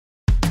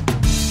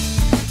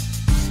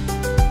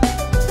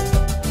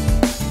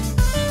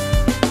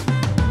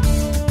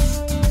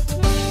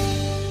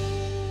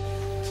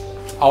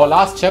our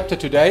last chapter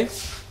today,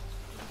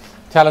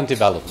 talent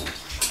development.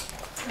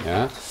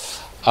 Yeah.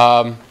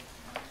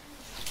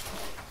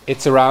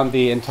 It's around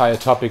the entire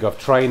topic of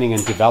training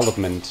and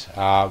development.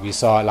 We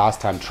saw last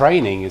time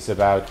training is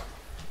about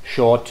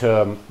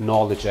short-term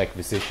knowledge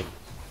acquisition.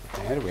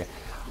 Anyway,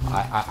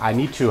 I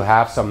need to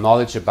have some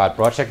knowledge about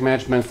project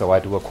management, so I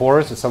do a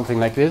course or something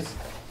like this.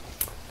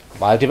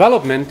 While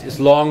development is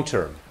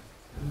long-term.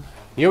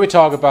 Here we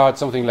talk about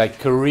something like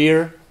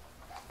career,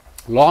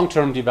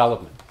 long-term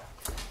development.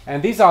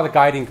 And these are the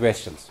guiding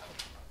questions.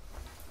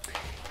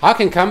 How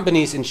can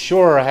companies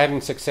ensure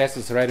having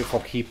successors ready for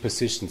key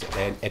positions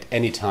at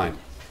any time?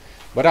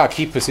 What are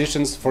key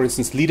positions? For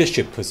instance,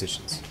 leadership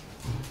positions.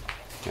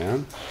 Yeah.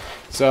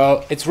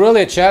 So it's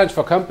really a challenge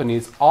for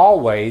companies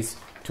always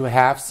to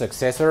have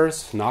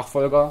successors,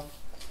 Nachfolger,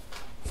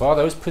 for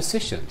those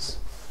positions.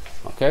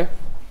 Okay?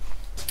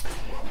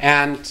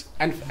 And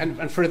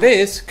for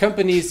this,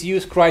 companies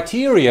use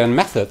criteria and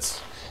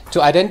methods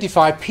to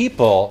identify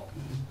people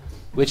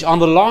which on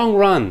the long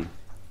run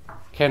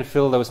can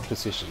fill those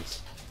positions.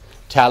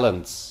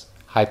 Talents,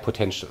 high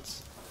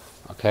potentials.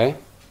 Okay?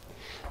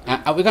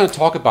 And we're going to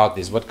talk about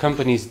this, what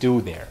companies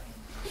do there.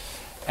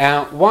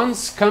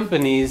 Once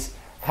companies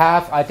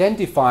have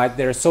identified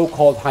their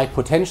so-called high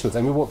potentials,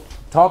 and we will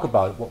talk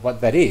about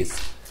what that is.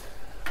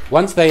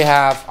 Once they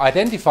have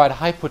identified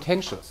high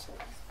potentials,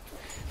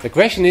 the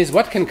question is,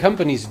 what can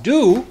companies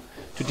do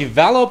to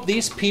develop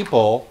these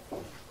people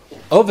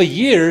over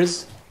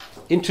years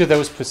into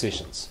those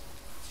positions?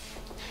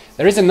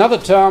 There is another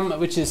term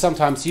which is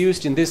sometimes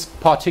used in this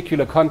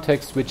particular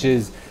context, which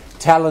is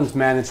talent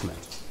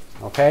management.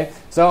 Okay?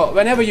 So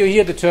whenever you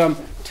hear the term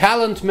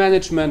talent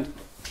management,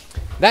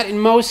 that in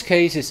most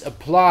cases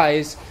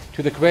applies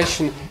to the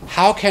question,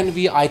 how can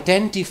we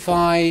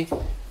identify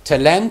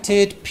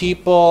talented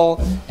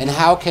people and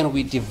how can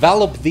we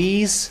develop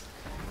these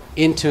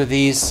into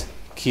these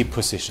key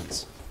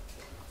positions?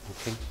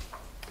 Okay?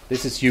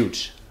 This is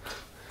huge.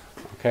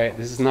 Okay?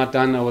 This is not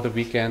done over the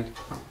weekend.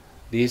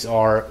 These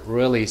are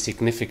really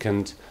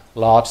significant,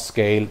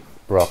 large-scale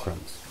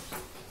programs.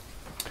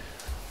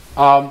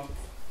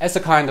 As a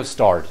kind of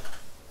start,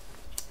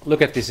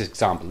 look at this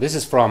example. This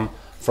is from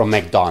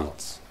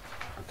McDonald's,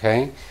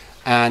 okay?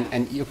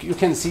 And you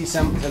can see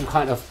some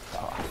kind of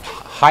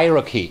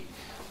hierarchy,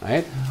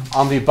 right?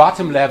 On the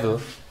bottom level,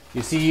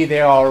 you see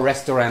there are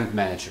restaurant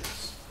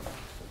managers.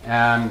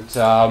 And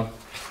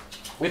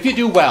if you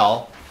do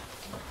well,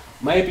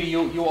 maybe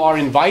you are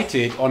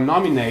invited or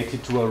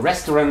nominated to a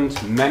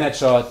restaurant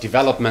manager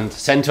development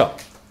center.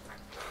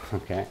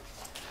 Okay.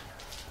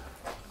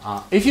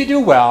 If you do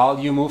well,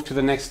 you move to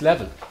the next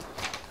level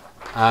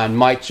and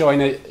might join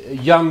a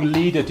young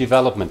leader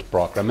development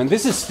program. And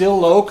this is still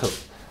local.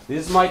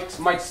 This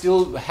might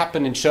still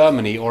happen in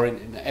Germany or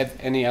in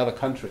any other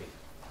country.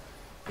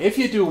 If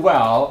you do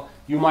well,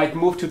 you might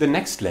move to the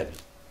next level.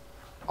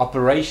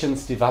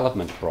 Operations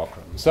development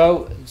program.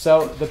 So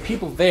the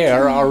people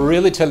there are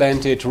really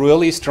talented,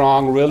 really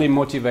strong, really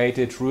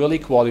motivated, really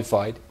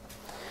qualified.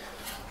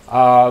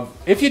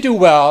 If you do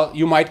well,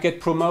 you might get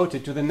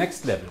promoted to the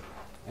next level.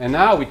 And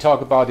now we talk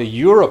about a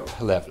Europe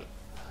level.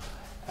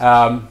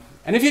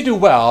 And if you do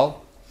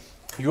well,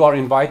 you are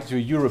invited to a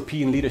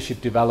European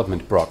leadership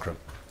development program.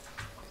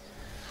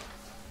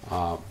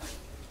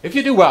 If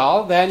you do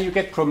well, then you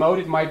get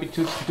promoted maybe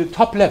to the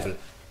top level.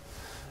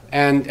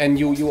 And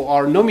you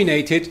are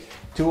nominated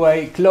to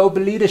a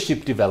global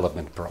leadership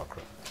development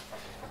program.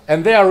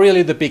 And they are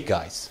really the big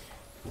guys,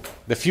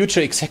 the future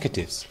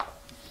executives.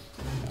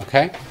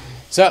 Okay?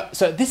 So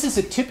this is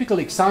a typical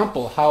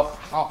example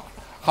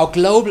how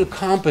global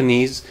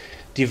companies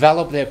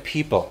develop their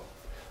people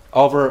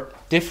over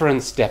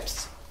different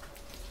steps.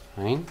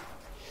 Right?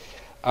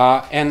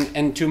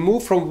 And to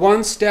move from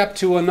one step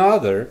to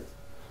another,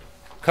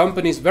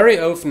 companies very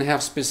often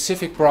have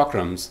specific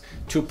programs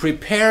to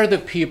prepare the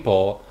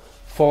people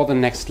for the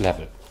next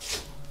level.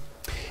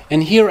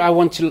 And here I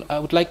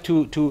would like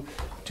to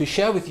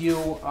share with you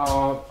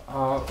a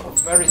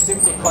very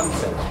simple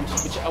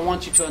concept which I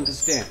want you to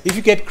understand. If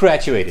you get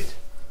graduated,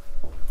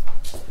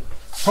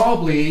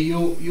 probably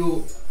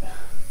you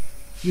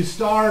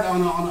start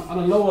on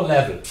a lower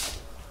level,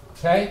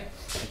 okay?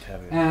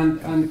 And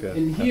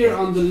here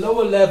on the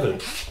lower level,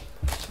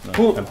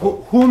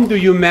 whom do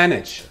you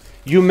manage?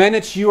 You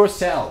manage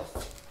yourself.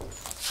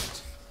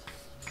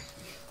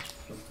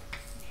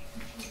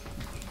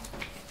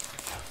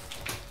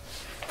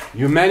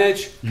 You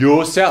manage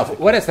yourself.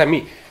 What does that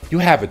mean? You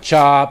have a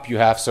job, you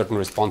have certain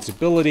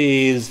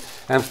responsibilities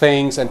and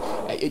things, and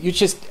you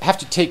just have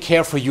to take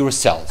care for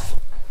yourself.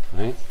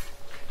 Right?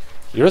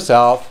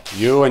 Yourself,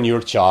 you and your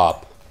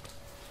job.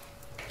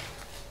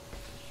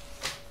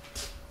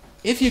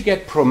 If you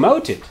get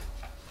promoted,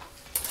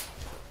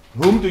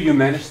 whom do you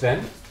manage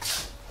then?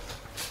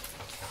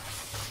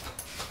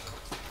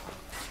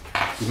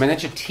 You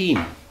manage a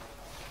team.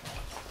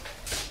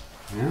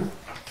 Yeah?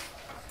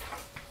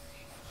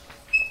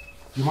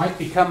 You might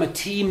become a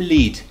team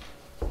lead.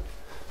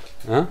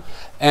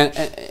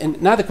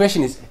 And now the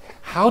question is,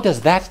 how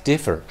does that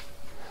differ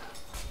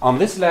On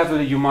this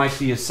level, you might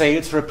be a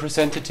sales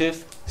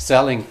representative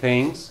selling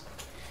things.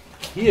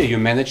 Here, you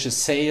manage a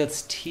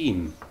sales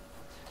team.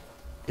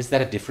 Is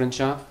that a different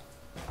job?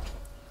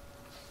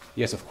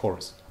 Yes, of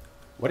course.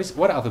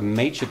 What are the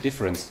major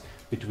difference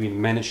between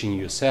managing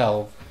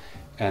yourself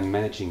and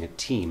managing a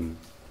team?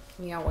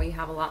 Yeah, well, you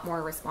have a lot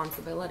more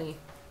responsibility.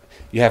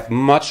 You have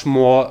much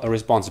more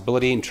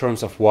responsibility in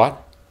terms of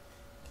what?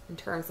 In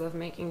terms of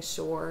making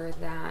sure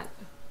that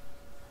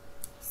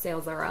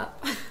sales are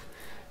up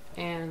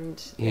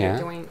and you're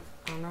doing,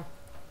 I don't know,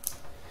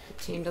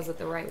 the team does it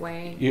the right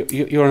way.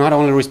 You're not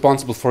only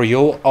responsible for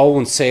your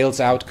own sales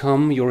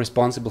outcome, you're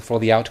responsible for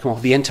the outcome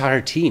of the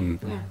entire team.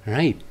 Yeah.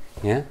 Right.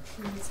 Yeah.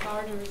 And it's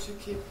harder to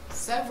keep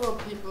several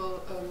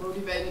people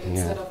motivated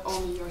instead of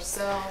only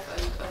yourself,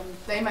 and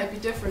they might be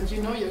different.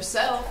 You know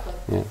yourself,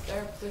 but they're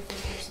different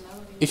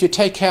personalities. If you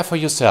take care for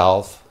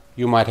yourself,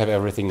 you might have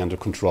everything under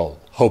control,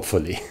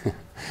 hopefully.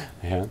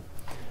 Yeah.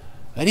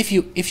 But if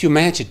you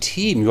manage a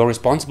team, you are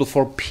responsible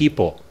for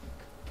people,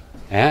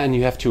 and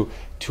you have to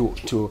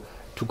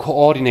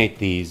coordinate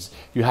these.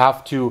 You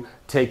have to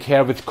take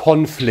care with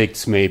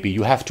conflicts. Maybe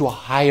you have to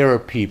hire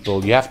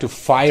people. You have to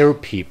fire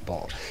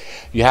people.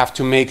 You have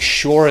to make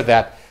sure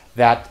that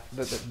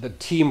the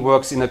team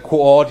works in a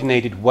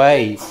coordinated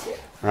way,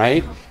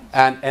 right?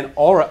 And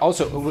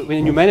also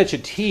when you manage a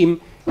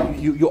team,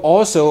 you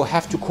also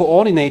have to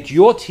coordinate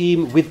your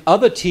team with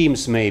other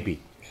teams, maybe.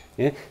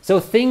 Yeah? So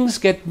things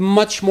get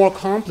much more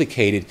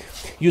complicated.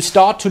 You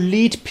start to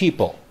lead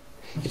people.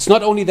 It's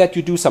not only that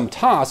you do some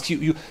tasks.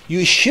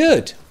 You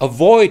should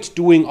avoid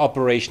doing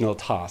operational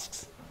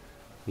tasks.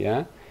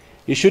 Yeah.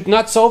 You should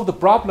not solve the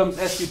problems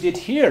as you did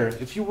here.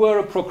 If you were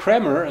a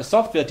programmer, a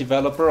software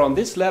developer on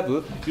this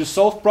level, you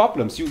solve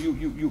problems.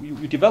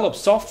 You develop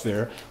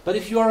software. But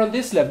if you are on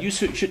this level,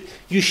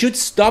 you should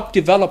stop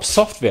develop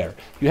software.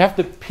 You have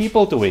the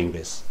people doing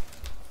this,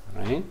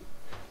 right?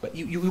 But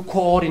you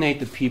coordinate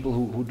the people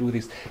who do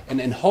this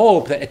and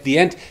hope that at the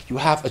end you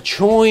have a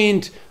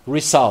joint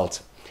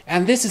result.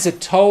 And this is a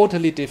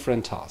totally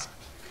different task.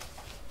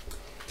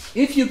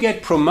 If you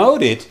get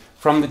promoted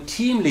from the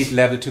team lead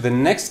level to the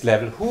next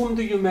level, whom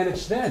do you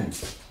manage then?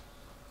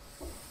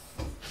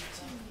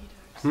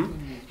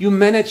 You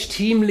manage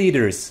team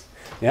leaders.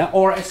 Yeah?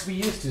 Or as we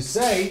used to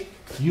say,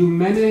 you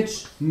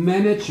manage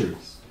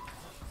managers.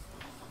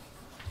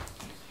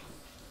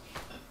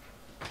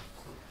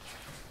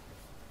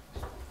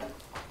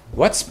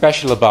 What's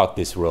special about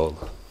this role?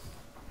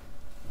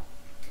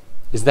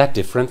 Is that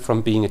different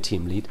from being a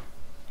team lead?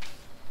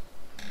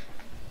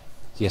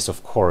 Yes,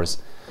 of course.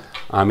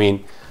 I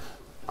mean,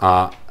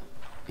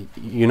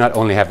 you not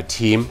only have a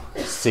team,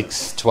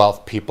 6,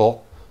 12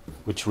 people,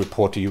 which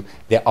report to you.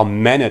 There are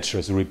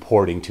managers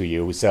reporting to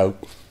you. So,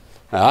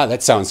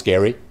 that sounds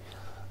scary.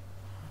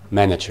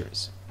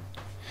 Managers.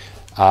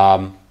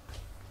 The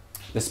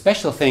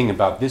special thing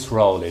about this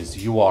role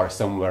is you are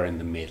somewhere in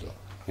the middle,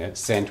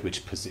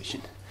 sandwich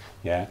position.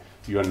 Yeah,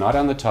 you are not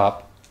on the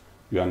top,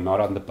 you are not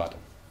on the bottom.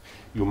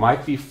 You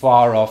might be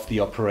far off the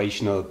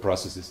operational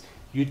processes.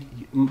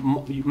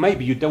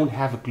 Maybe you don't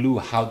have a clue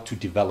how to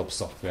develop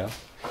software.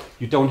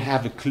 You don't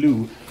have a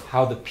clue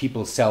how the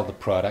people sell the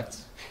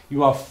products.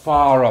 You are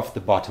far off the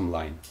bottom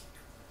line.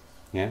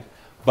 Yeah?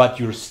 But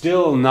you're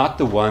still not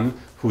the one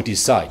who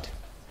decide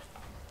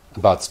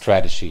about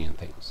strategy and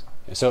things.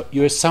 So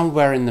you're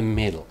somewhere in the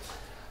middle.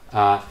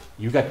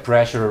 You got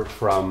pressure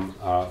from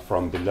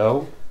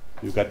below.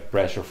 You got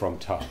pressure from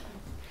top.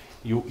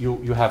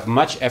 You have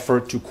much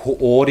effort to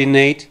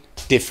coordinate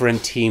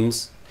different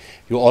teams.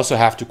 You also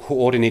have to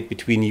coordinate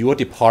between your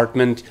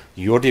department,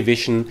 your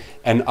division,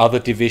 and other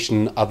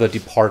division, other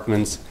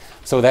departments.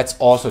 So that's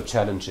also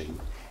challenging.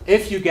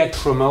 If you get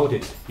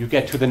promoted, you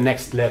get to the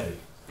next level.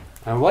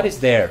 And what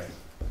is there?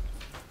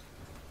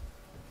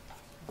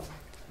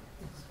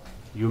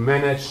 You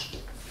manage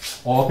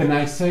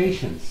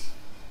organizations.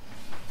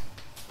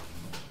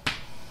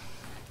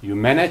 You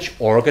manage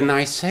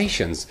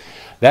organizations.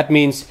 That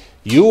means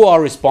you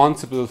are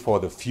responsible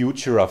for the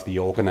future of the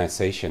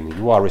organization.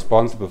 You are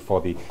responsible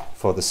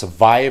for the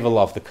survival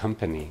of the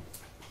company.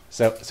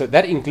 So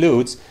that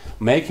includes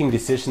making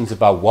decisions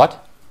about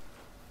what?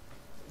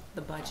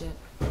 The budget.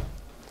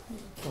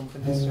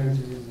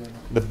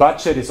 The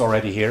budget is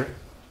already here.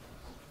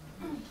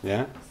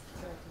 Yeah.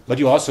 But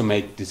you also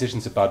make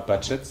decisions about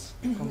budgets.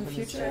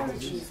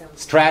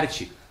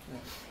 Strategy.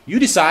 You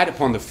decide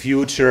upon the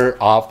future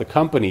of the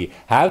company,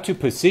 how to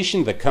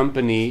position the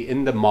company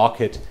in the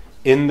market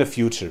in the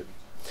future.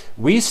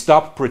 We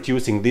stop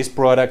producing these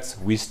products,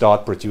 we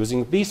start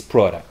producing these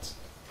products.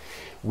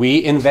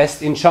 We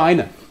invest in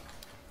China.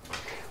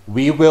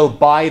 We will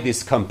buy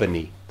this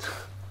company.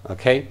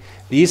 Okay?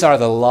 These are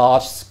the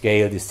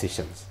large-scale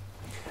decisions.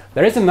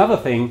 There is another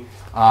thing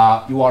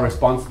you are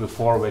responsible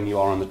for when you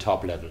are on the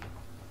top level,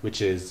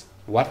 which is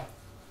what?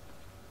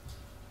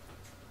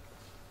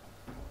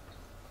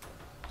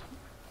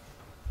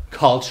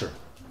 Culture.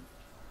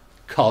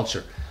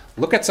 Culture.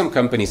 Look at some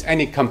companies,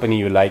 any company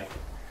you like,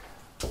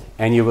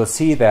 and you will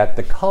see that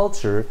the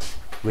culture,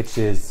 which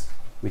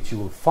you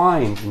will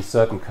find in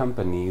certain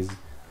companies,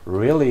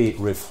 really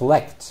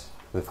reflect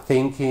the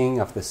thinking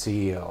of the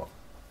CEO.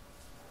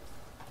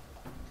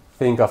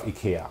 Think of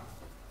IKEA.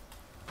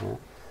 Yeah?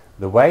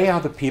 The way how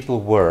the people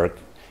work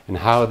and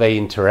how they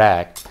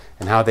interact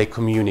and how they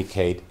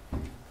communicate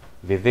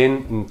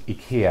within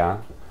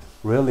IKEA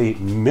really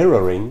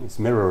is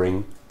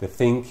mirroring the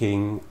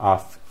thinking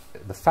of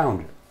the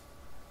founder.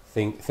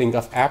 Think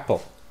of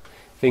Apple.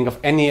 Think of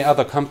any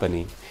other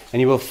company. And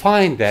you will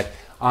find that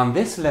on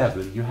this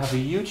level you have a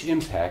huge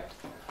impact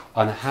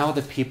on how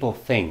the people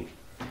think.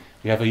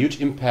 You have a huge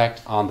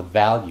impact on the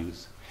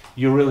values.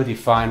 You really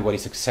define what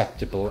is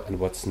acceptable and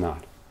what's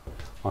not.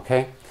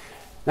 Okay?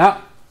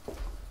 Now,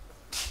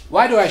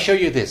 why do I show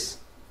you this?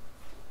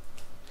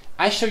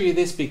 I show you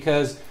this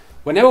because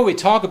whenever we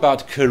talk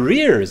about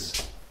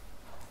careers,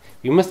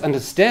 you must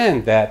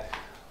understand that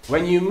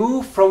when you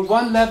move from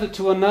one level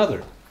to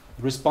another,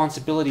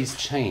 responsibilities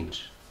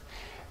change.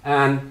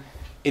 And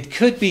it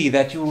could be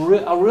that you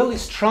are really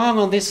strong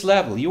on this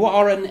level. You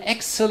are an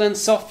excellent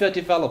software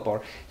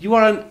developer. You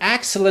are an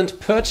excellent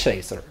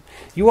purchaser.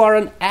 You are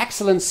an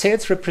excellent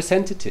sales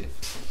representative.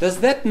 Does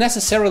that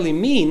necessarily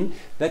mean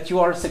that you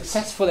are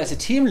successful as a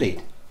team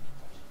lead?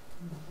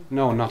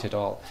 No, not at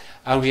all.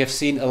 And we have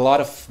seen a lot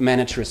of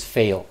managers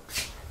fail.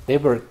 They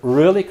were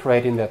really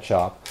great in their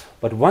job,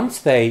 but once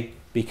they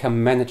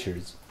become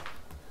managers,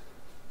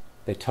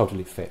 they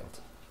totally failed.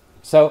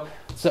 So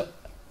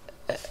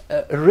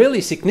a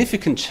really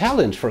significant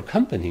challenge for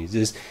companies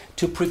is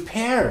to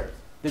prepare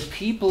the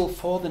people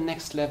for the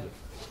next level.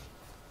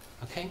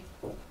 Okay?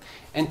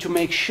 And to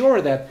make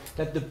sure that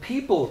the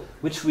people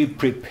which we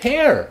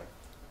prepare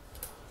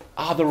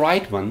are the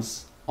right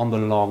ones on the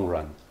long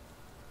run.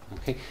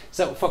 Okay?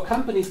 So for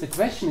companies, the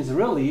question is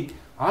really,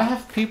 I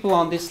have people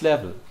on this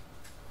level.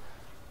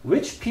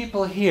 Which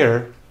people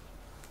here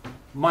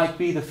might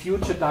be the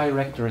future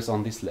directors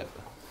on this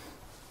level?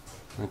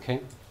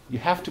 Okay? You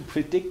have to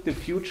predict the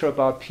future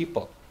about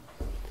people.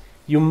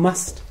 You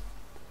must.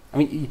 I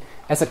mean,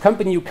 as a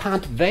company, you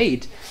can't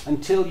wait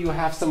until you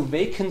have some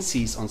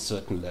vacancies on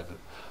certain level.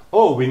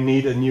 Oh, we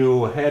need a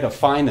new head of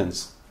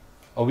finance.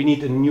 Or we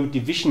need a new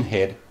division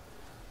head.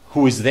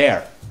 Who is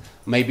there?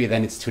 Maybe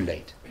then it's too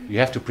late. You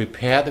have to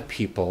prepare the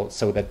people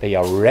so that they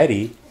are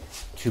ready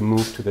to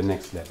move to the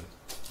next level.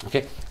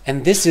 Okay?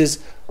 And this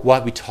is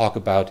what we talk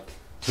about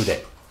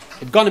today.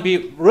 It's going to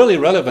be really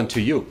relevant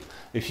to you.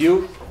 If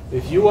you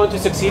want to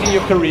succeed in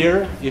your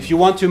career, if you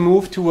want to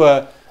move to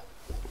a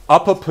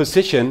upper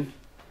position,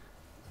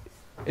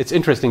 it's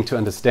interesting to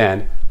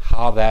understand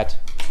how that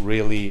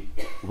really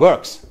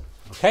works.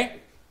 Okay?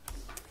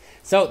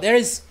 So there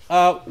is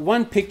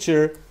one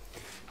picture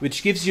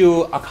which gives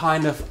you a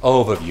kind of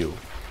overview.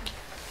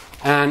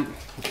 And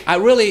I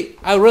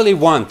really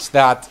want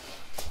that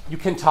you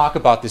can talk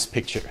about this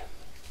picture.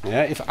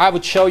 Yeah? If I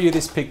would show you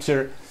this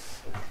picture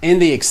in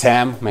the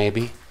exam,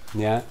 maybe,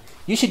 yeah,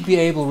 you should be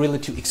able really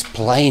to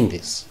explain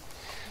this.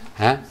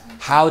 Huh?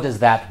 How does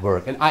that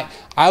work? And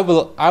I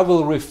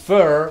will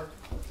refer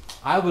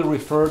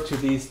to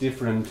these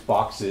different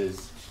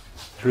boxes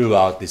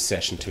throughout this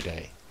session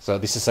today. So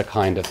this is a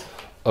kind of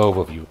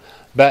overview.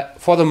 But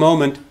for the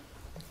moment,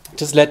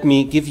 just let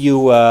me give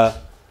you.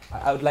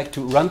 I would like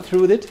to run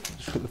through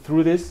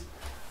this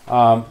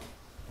to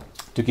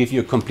give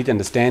you a complete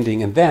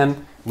understanding, and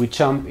then we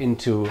jump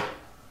into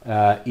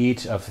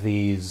each of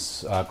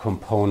these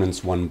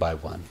components one by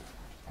one.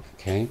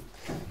 Okay,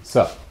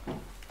 so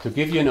to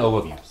give you an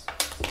overview,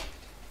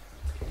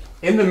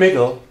 in the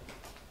middle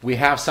we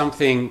have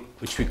something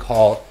which we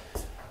call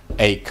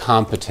a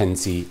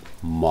competency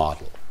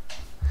model.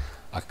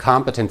 A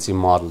competency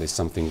model is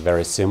something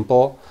very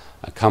simple.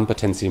 A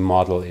competency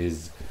model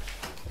is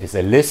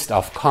a list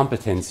of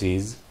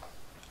competencies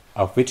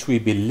of which we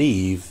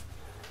believe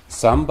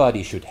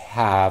somebody should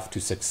have to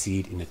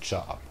succeed in a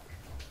job.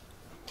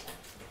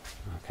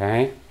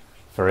 Okay?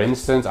 For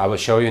instance, I will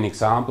show you an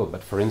example,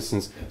 but for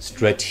instance,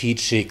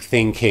 strategic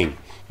thinking.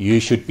 You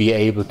should be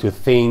able to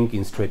think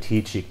in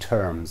strategic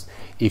terms.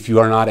 If you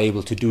are not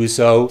able to do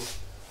so,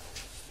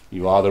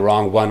 you are the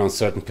wrong one on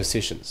certain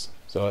positions.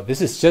 So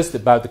this is just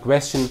about the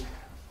question,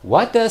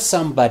 what does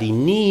somebody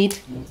need?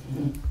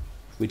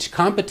 Which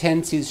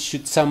competencies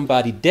should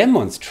somebody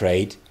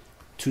demonstrate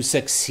to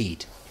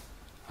succeed?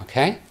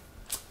 Okay?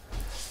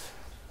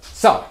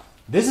 So,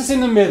 this is in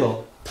the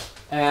middle,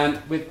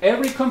 and with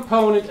every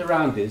component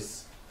around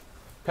this,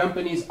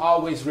 companies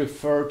always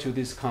refer to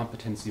this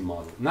competency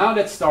model. Now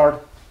let's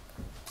start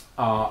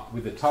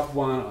with the top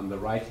one on the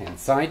right-hand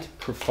side,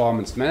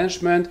 performance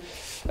management.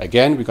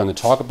 Again, we're going to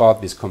talk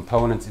about these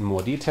components in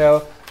more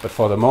detail, but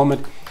for the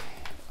moment,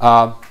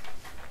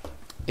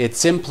 it's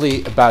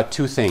simply about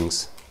two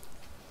things.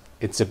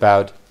 It's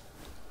about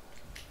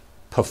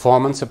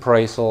performance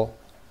appraisal,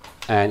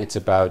 and it's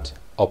about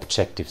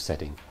objective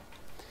setting.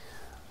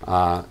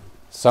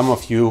 Some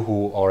of you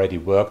who already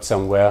worked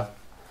somewhere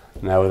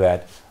know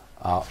that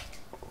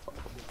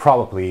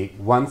probably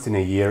once in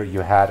a year you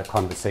had a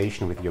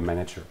conversation with your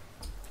manager,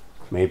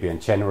 maybe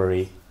in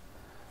January,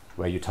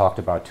 where you talked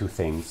about two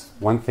things.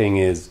 One thing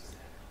is,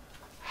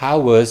 how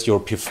was your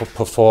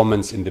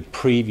performance in the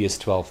previous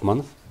 12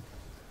 months?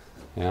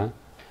 Yeah,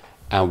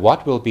 and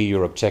what will be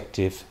your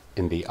objective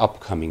in the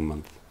upcoming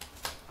month?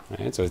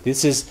 Right? So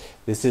this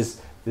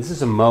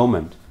is a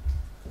moment,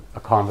 a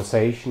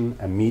conversation,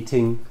 a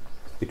meeting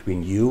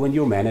between you and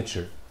your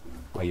manager,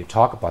 where you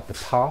talk about the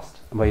past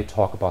and where you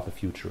talk about the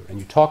future, and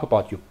you talk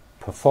about your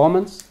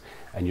performance,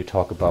 and you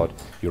talk about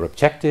your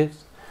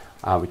objectives.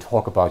 We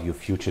talk about your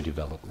future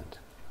development.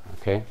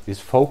 Okay, this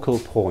focal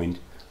point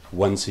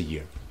once a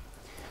year.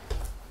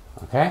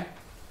 Okay.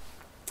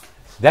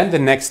 Then the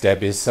next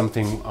step is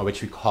something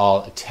which we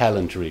call a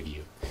talent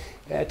review.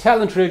 A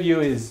talent review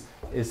is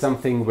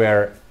something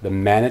where the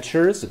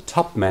managers, the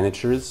top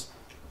managers,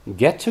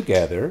 get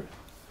together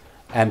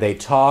and they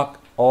talk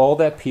all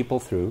their people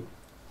through,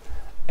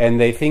 and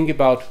they think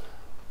about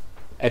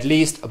at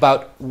least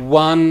about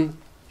one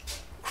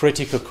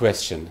critical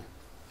question.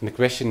 And the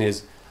question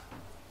is,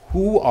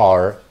 who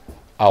are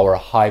our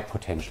high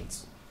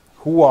potentials?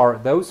 Who are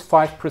those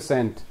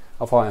 5%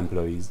 of our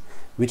employees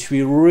which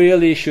we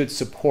really should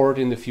support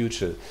in the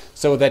future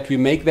so that we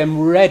make them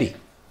ready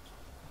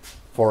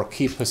for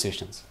key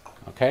positions?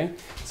 Okay?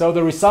 So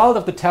the result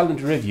of the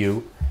talent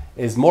review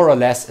is more or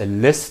less a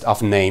list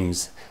of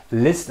names, a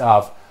list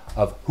of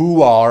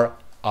who are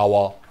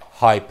our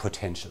high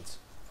potentials.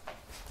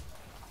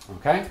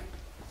 Okay?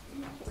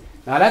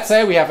 Now let's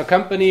say we have a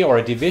company or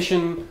a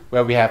division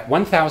where we have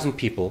 1,000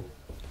 people,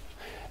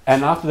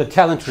 and after the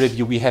talent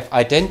review we have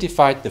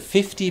identified the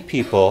 50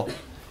 people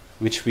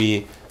which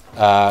we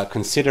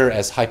consider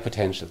as high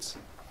potentials.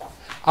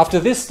 After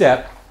this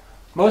step,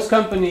 most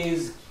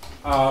companies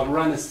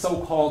run a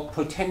so-called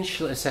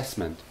potential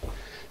assessment.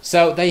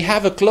 So they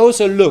have a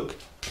closer look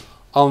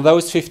on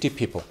those 50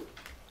 people,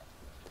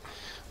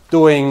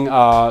 doing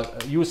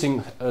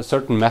using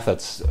certain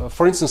methods.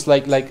 For instance,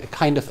 like a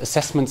kind of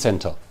assessment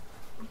center.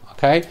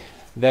 Okay,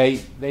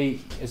 they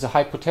as a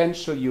high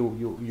potential,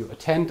 you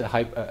attend a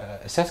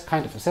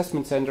kind of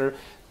assessment center,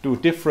 do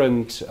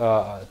different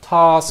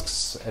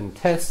tasks and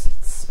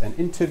tests and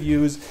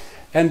interviews,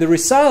 and the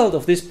result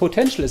of this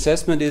potential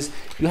assessment is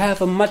you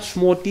have a much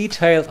more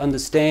detailed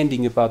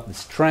understanding about the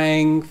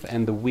strength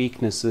and the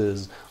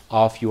weaknesses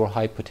of your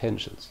high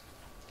potentials.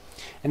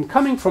 And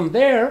coming from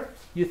there,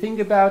 you think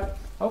about,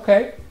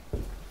 okay,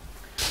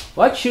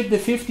 what should the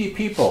 50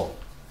 people,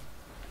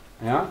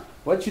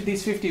 what should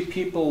these 50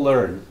 people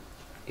learn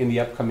in the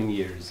upcoming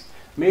years?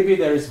 Maybe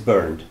there is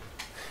Bernd.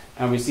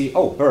 And we see,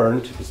 oh,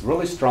 Bernd is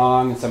really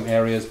strong in some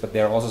areas, but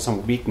there are also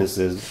some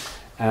weaknesses.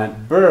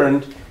 And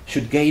Bernd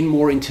should gain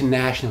more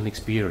international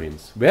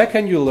experience. Where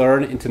can you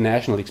learn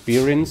international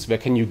experience? Where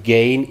can you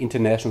gain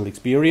international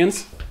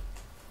experience?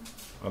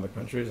 Other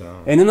countries?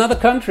 In another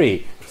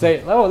country.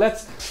 Say, oh,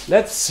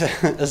 let's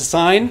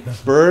assign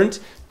Bernd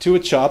to a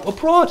job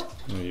abroad.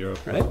 In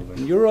Europe, right?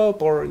 In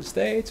Europe or in the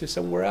States or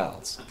somewhere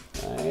else.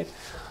 Right?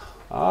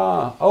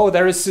 Oh,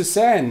 there is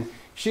Suzanne.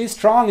 She's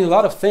strong in a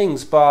lot of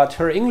things, but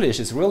her English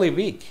is really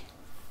weak.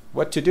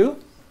 What to do?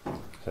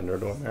 Send her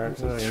to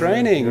America.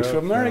 Training to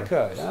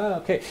America. Yeah,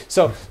 okay.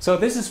 So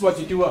this is what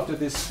you do after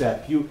this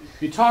step. You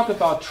talk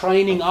about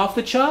training off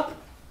the job,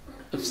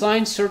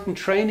 assign certain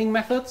training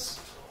methods,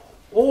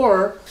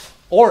 or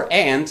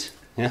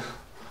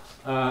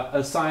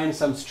assign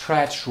some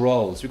stretch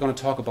roles. We're going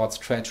to talk about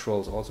stretch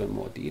roles also in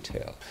more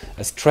detail.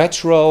 A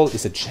stretch role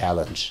is a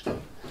challenge,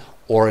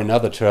 or in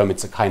other term,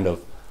 it's a kind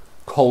of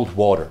cold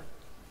water.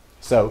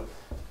 So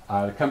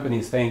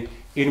companies think,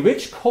 in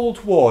which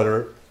cold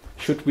water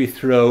should we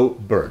throw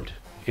Bernd?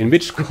 In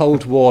which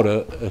cold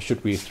water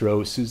should we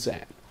throw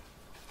Suzanne?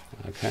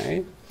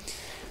 Okay.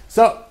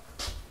 So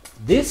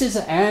this is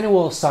an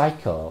annual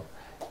cycle,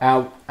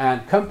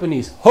 and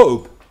companies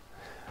hope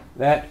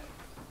that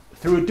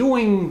through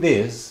doing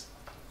this,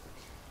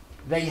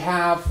 they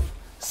have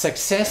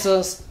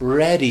successors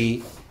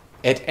ready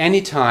at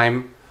any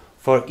time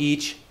for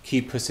each key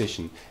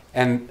position.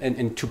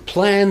 And to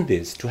plan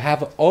this, to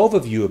have an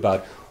overview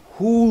about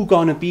who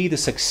going to be the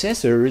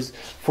successors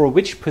for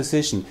which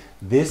position,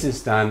 this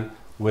is done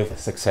with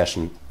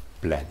succession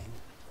planning.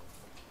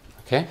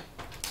 Okay?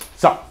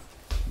 So,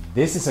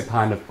 this is a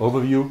kind of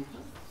overview.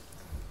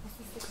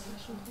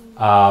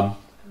 I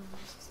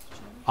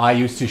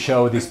used to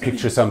show this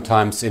picture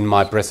sometimes in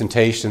my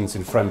presentations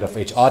in front of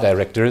HR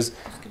directors,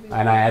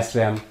 and I ask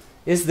them,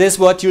 is this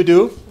what you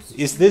do?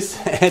 Is this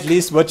at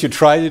least what you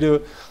try to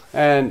do?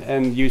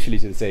 And usually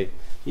they say,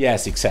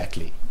 yes,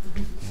 exactly.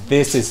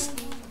 This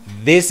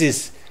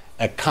is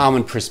a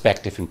common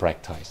perspective in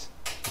practice.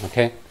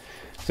 Okay?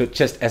 So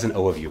just as an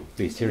overview,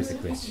 please, here is the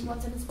question.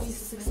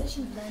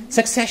 Succession planning?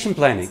 Succession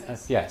planning,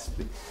 yes.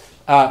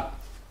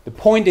 The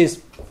point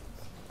is,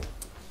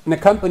 in a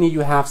company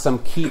you have some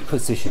key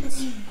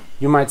positions.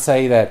 You might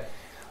say that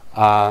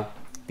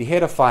the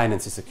head of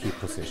finance is a key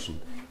position.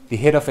 The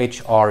head of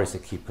HR is a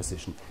key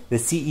position. The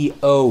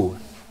CEO,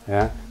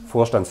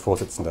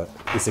 Vorstandsvorsitzender,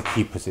 is a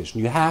key position.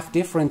 You have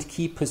different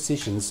key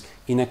positions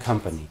in a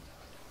company.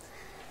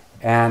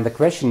 And the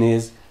question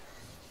is,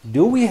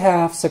 do we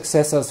have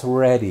successors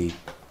ready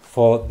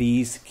for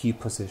these key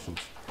positions?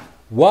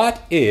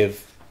 What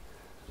if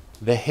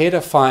the head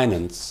of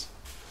finance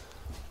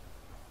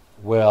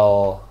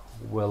will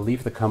will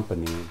leave the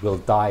company, will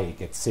die,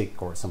 get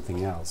sick, or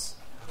something else,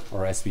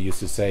 or as we used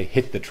to say,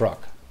 hit the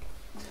truck.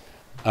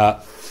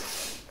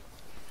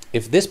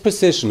 If this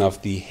position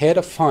of the head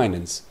of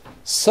finance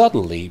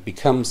suddenly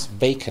becomes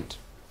vacant,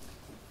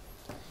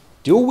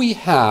 do we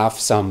have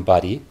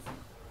somebody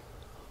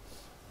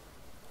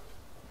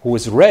who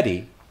is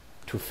ready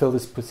to fill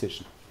this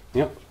position?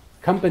 You know,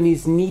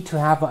 companies need to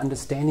have an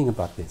understanding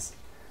about this.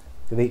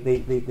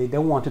 They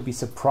don't want to be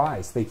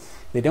surprised.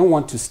 They don't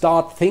want to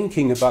start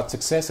thinking about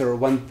successor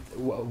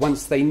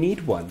once they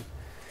need one.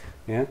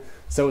 Yeah?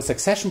 So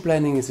succession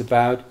planning is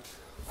about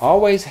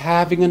always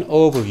having an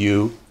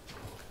overview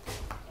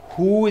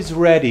who is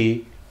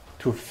ready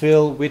to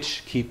fill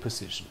which key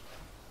position.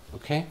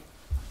 Okay?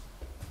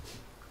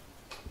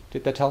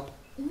 Did that help?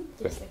 Mm-hmm.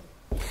 Good.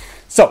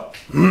 So,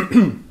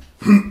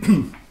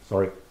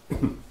 sorry.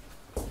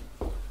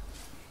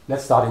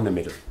 Let's start in the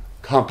middle.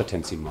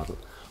 Competency model.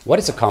 What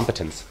is a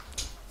competence?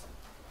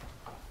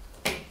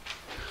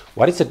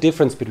 What is the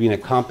difference between a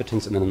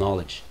competence and a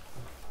knowledge?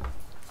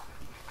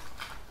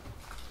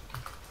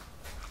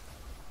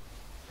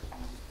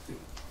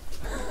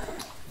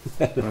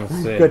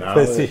 Good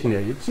question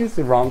here. You choose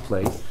the wrong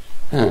place.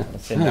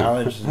 I'd say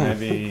knowledge is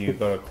maybe you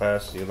go to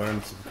class, you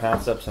learn some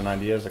concepts and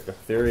ideas like a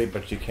theory,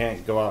 but you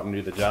can't go out and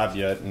do the job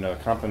yet. In a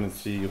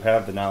competency, you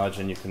have the knowledge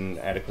and you can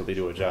adequately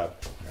do a job.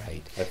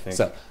 Right. I think.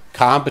 So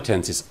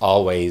competence is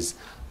always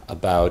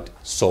about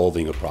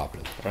solving a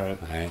problem,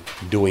 right?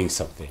 Doing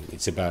something.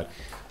 It's about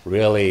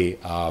really,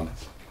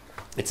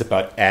 it's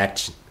about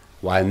action.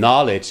 While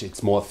knowledge,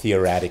 it's more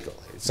theoretical.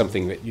 It's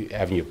something that you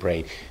have in your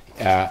brain.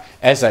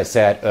 As I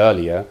said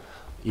earlier,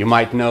 you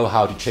might know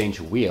how to change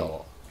a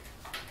wheel,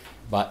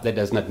 but that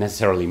does not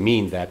necessarily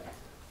mean that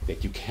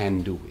you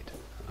can do it.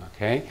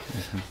 Okay,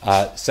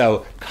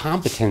 so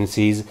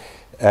competencies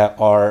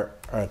are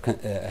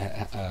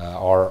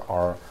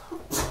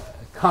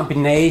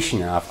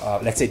combination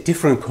of let's say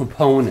different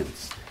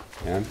components.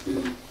 Yeah?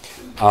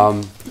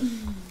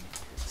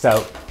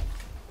 So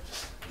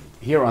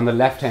here on the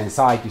left-hand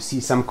side, you see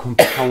some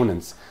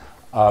components.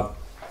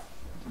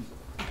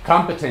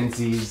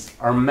 Competencies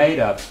are made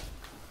up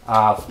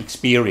of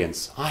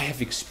experience. I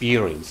have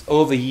experience.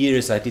 Over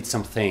years, I did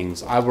some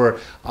things. I were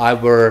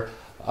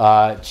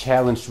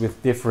challenged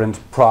with different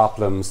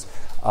problems.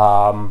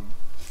 I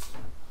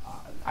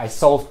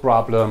solved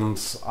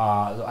problems.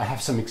 I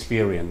have some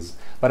experience,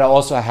 but I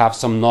also have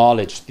some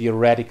knowledge,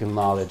 theoretical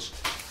knowledge.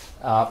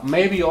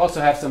 Maybe you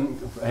also have some.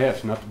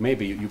 Not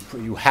maybe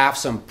you have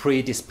some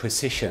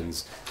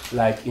predispositions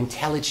like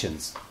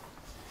intelligence,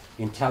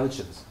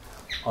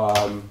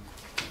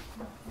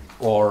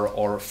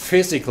 or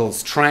physical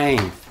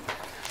strength.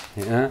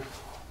 Yeah?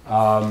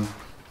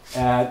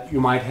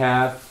 You might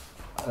have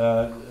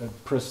a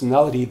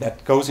personality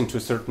that goes into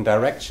a certain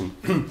direction.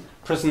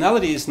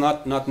 Personality is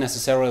not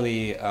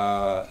necessarily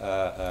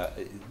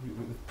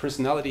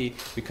personality.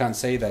 We can't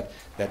say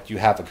that you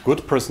have a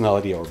good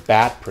personality or a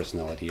bad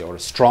personality or a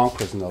strong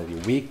personality,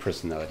 a weak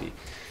personality.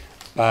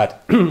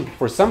 But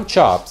for some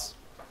jobs,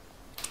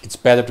 it's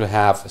better to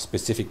have a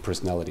specific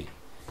personality.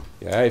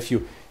 Yeah, if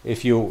you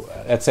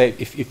let's say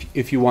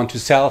if you want to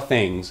sell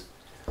things,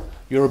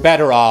 you're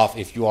better off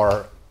if you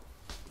are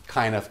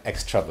kind of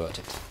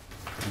extroverted.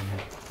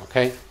 Mm-hmm.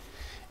 Okay,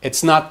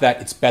 it's not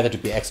that it's better to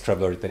be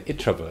extroverted than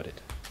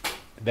introverted.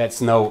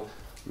 That's no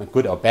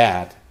good or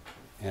bad.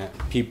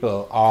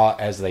 People are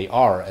as they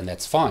are, and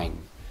that's fine.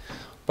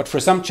 But for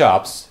some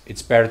jobs,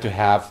 it's better to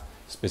have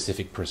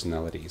specific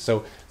personality.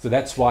 So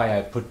that's why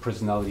I put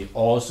personality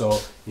also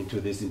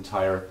into this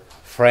entire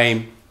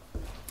frame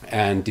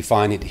and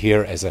define it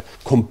here as a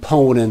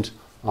component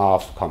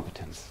of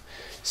competence.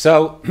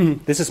 So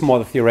this is more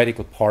the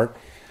theoretical part.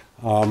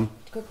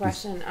 Good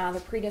question.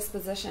 The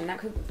predisposition,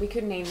 we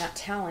could name that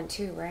talent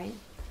too, right?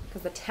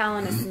 Because the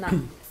talent is not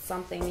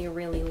something you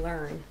really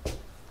learn.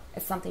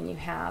 It's something you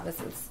have.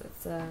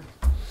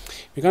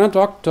 We're going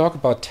to talk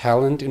about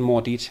talent in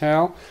more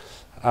detail.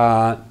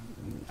 I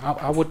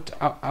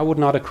would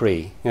not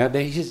agree. Yeah,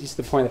 is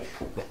the point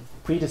that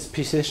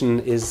predisposition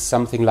is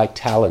something like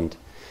talent.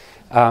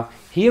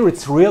 Here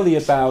it's really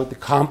about the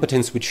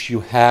competence which you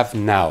have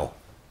now.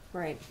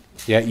 Right.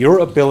 Yeah, your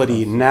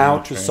ability now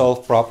to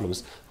solve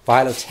problems.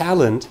 While a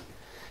talent,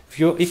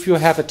 if you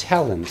have a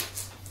talent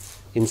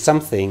in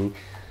something,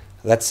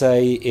 let's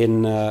say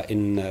in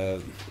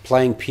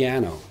playing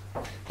piano,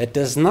 that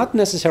does not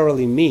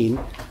necessarily mean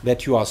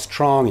that you are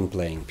strong in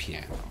playing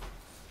piano.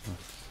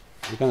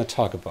 We're going to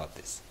talk about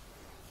this.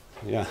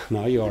 Yeah,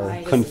 now you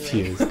are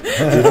confused. You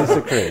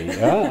disagree.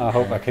 Yeah? I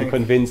hope I can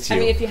convince you. I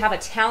mean, if you have a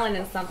talent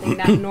in something,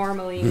 that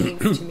normally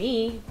means to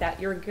me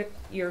that you're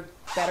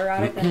better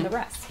at it than the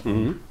rest.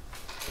 Mm-hmm.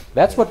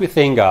 That's what we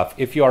think of.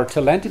 If you are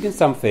talented in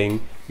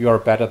something, you are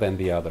better than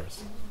the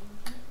others.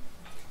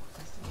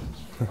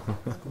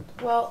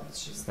 Well,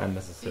 not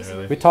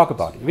necessarily. We talk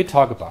about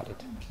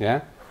it.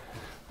 Yeah.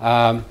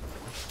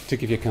 To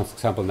give you an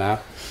example now,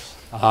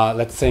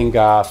 let's think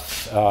of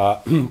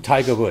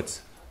Tiger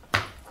Woods.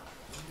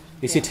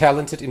 Is he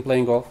talented in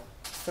playing golf?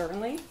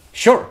 Certainly.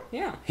 Sure.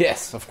 Yeah.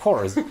 Yes, of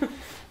course.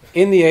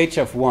 in the age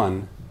of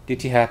 1,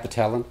 did he have the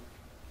talent?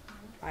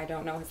 I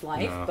don't know his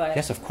life, No. but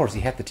Yes, of course,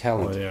 he had the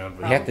talent. Well, yeah,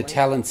 but He had the Probably.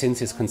 talent since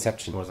his he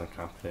conception. wasn't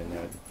confident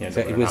yet. He had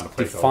So to it learn was how to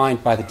play golf.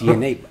 defined by the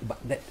DNA.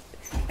 But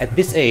at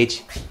this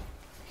age,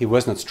 he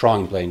was not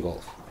strong in playing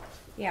golf.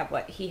 yeah,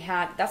 but he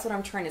had. That's what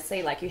I'm trying to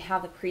say. Like you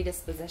have the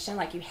predisposition,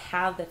 like you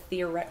have the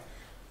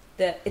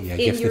it's Yeah,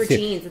 you in have the your the-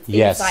 genes. It's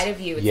yes, inside of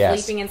you. It's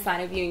yes. sleeping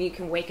inside of you, and you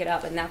can wake it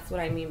up. And that's what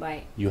I mean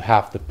by You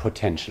have the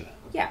potential.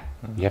 yeah.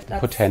 You have the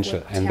That's potential.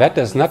 what And that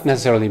does not talent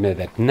necessarily mean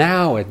that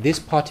now, at this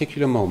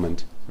particular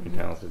moment, You're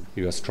talented.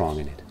 you are strong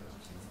in it.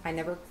 I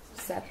never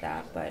said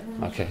that, but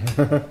Okay.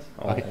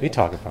 Okay, we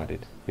talk about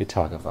it. We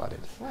talk about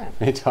it. what?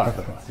 We talk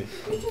about it.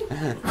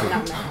 I'm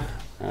not mad.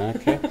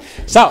 Okay.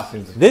 So,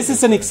 this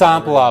is an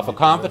example of a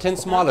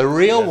competence model, a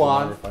real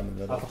one,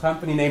 of a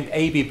company named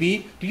ABB.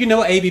 Do you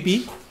know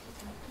ABB?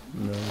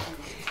 No.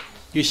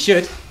 You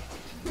should.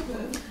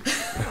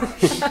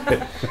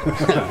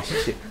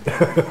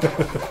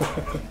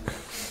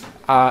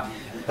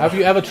 Have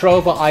you ever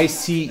drove an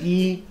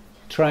ICE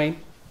train?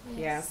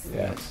 Yes.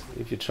 Yes.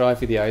 If you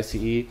drive with the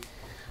ICE,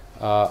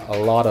 a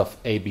lot of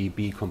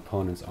ABB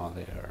components are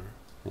there.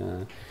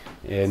 Yeah.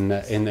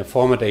 In the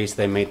former days,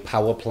 they made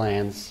power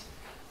plants.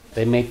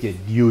 They made the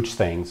huge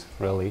things,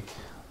 really,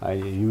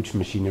 huge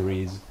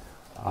machineries.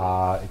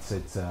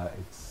 It's a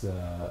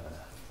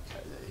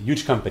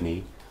huge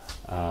company,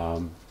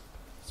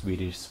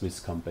 Swiss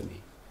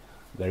company.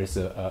 There is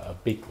a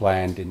big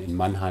plant in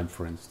Mannheim,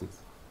 for instance.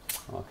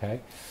 Okay,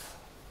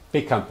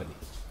 big company,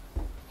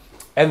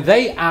 and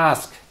they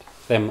asked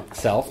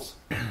themselves,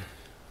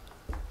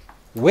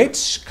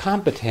 which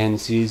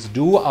competencies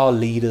do our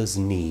leaders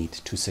need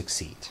to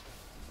succeed?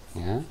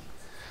 Yeah.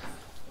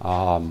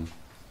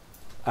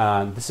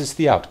 And this is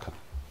the outcome.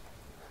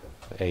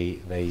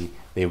 They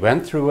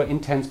went through an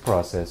intense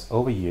process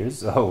over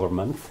years, over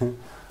months,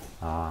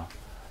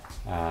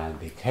 and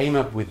they came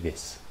up with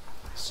this,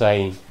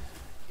 saying,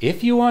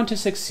 if you want to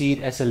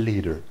succeed as a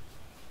leader,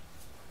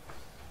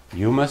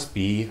 you must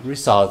be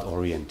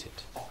result-oriented.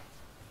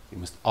 You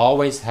must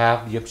always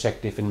have the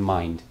objective in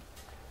mind.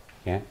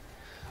 Yeah?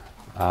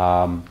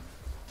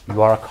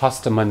 You are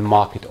customer and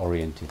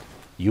market-oriented.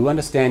 You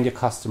understand your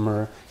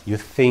customer, you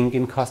think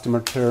in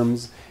customer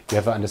terms, you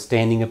have an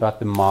understanding about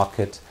the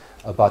market,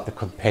 about the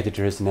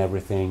competitors and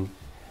everything,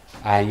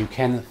 and you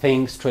can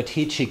think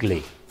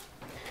strategically.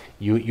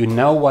 You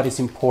know what is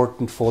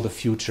important for the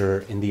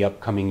future in the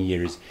upcoming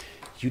years.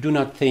 You do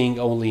not think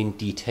only in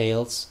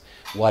details,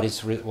 what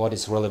is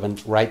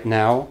relevant right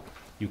now.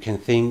 You can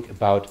think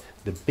about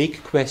the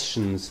big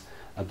questions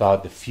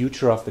about the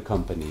future of the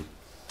company.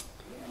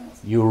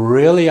 You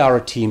really are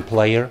a team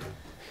player.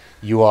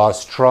 You are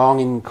strong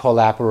in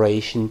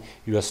collaboration.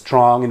 You are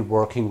strong in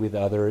working with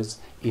others,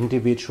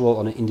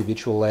 on an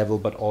individual level,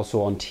 but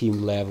also on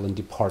team level and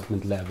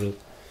department level.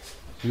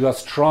 You are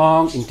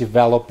strong in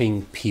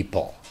developing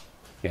people.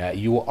 Yeah,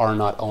 you are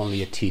not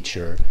only a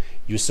teacher.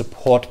 You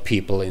support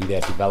people in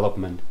their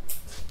development,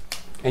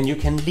 and you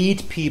can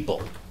lead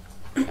people.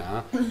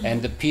 Yeah?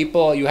 And the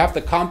people, you have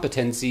the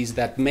competencies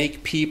that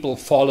make people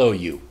follow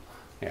you.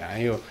 Yeah,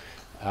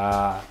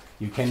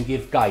 you can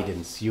give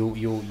guidance.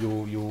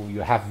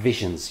 You have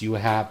visions. You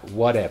have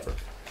whatever.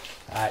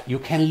 You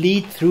can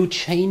lead through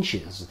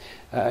changes,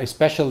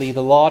 especially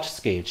the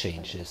large-scale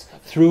changes,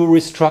 through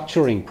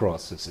restructuring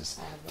processes,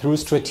 through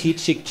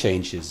strategic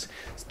changes,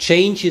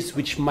 changes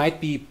which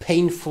might be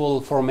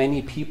painful for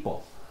many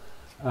people.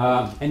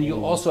 And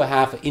you also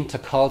have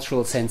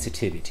intercultural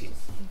sensitivity,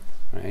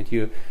 right?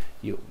 You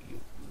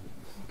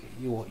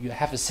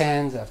have a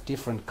sense of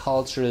different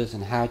cultures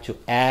and how to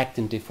act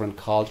in different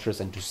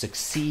cultures and to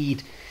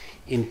succeed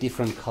in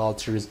different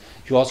cultures.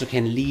 You also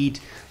can lead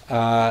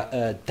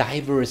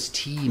diverse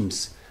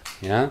teams,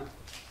 yeah.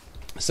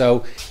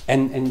 So,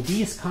 and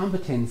these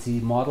competency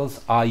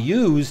models are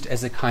used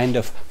as a kind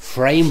of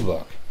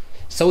framework,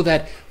 so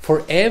that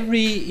for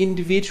every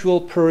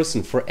individual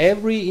person, for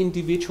every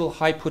individual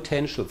high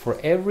potential, for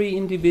every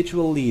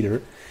individual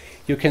leader,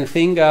 you can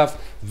think of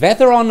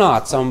whether or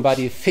not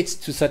somebody fits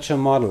to such a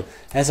model,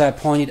 as I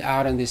pointed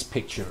out in this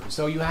picture.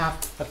 So you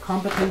have a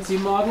competency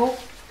model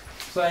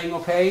saying,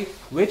 okay,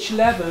 which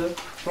level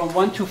from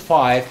 1 to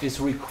 5 is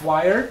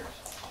required?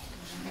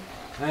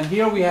 And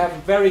here we have a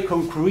very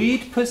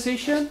concrete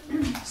position.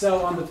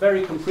 So on the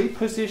very concrete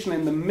position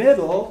in the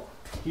middle,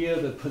 here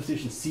the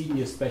position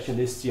senior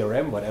specialist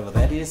CRM, whatever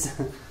that is,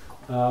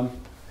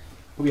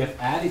 we have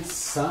added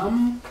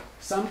some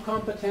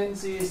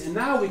competencies, and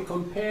now we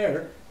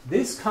compare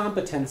this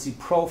competency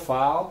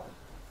profile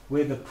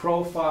with the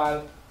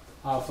profile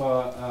of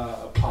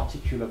a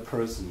particular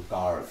person,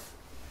 Garth.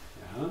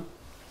 Yeah?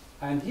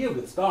 And here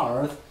with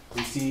Garth,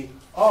 we see,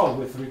 oh,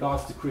 with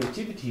regards to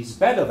creativity, he's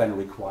better than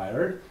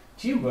required.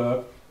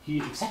 Teamwork, he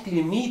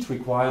exactly meets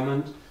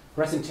requirement.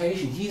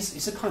 Presentation,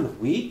 he's a kind of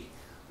weak.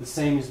 The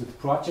same is with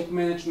project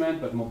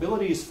management, but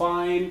mobility is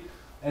fine.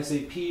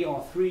 SAP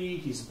R3,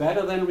 he's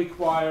better than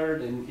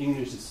required, and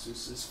English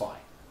is fine.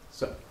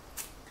 So,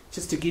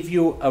 just to give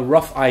you a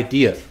rough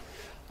idea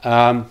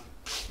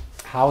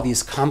how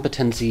these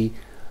competency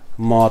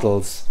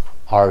models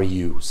are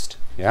used.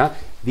 Yeah,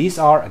 these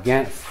are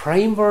again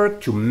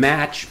framework to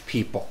match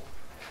people.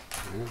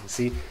 Yeah,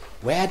 see,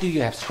 where do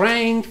you have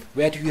strength?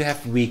 Where do you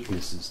have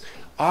weaknesses?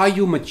 Are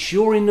you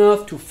mature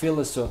enough to fill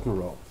a certain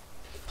role?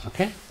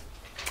 Okay.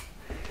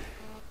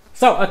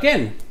 So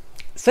again,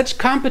 such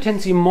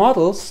competency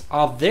models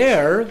are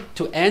there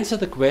to answer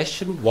the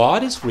question: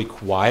 what is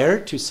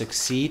required to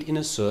succeed in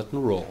a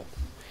certain role?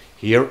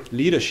 Here,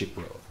 leadership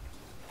role.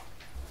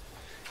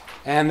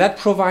 And that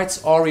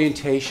provides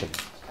orientation,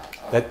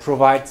 that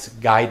provides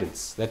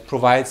guidance, that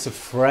provides a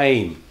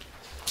frame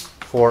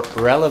for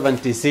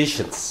relevant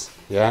decisions.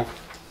 Yeah,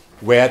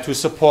 where to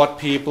support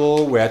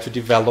people, where to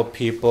develop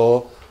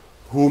people,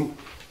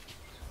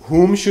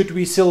 whom should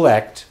we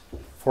select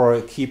for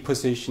a key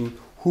position,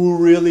 who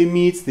really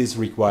meets these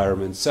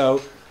requirements.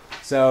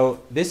 So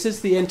this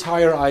is the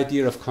entire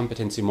idea of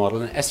competency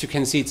model. And as you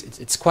can see,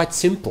 it's quite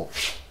simple.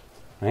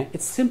 Right?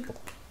 It's simple.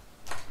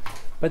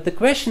 But the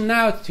question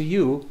now to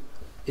you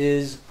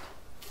is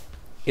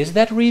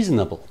that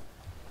reasonable?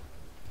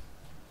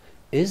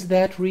 Is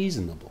that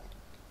reasonable?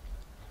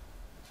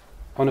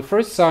 On the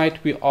first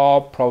sight, we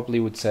all probably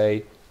would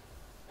say,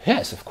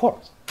 yes, of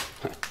course.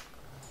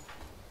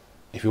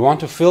 If we want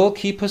to fill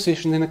key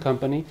positions in a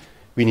company,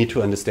 we need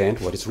to understand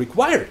what is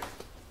required.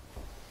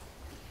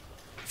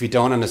 If we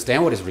don't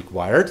understand what is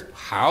required,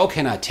 how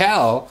can I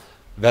tell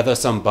whether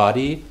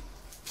somebody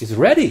is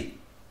ready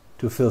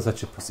to fill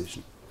such a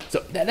position? So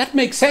that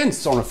makes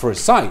sense on the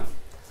first sight.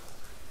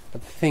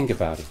 But think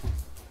about it.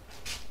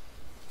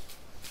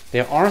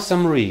 There are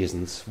some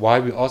reasons why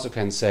we also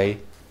can say,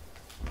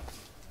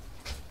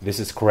 this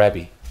is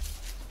crabby.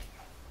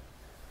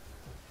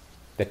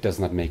 That does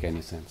not make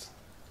any sense.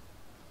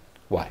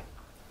 Why?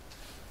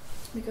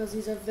 Because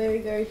these are very,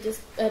 very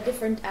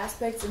different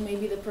aspects, and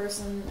maybe the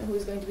person who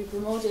is going to be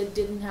promoted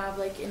didn't have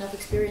like enough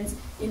experience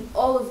in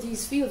all of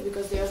these fields,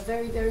 because they are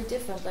very, very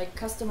different, like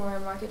customer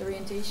and market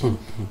orientation,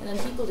 and then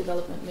people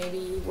development. Maybe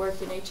he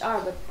worked in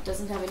HR but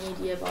doesn't have any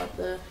idea about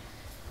the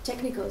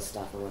technical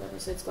stuff or whatever.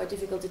 So it's quite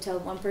difficult to tell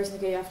one person,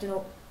 okay, you have to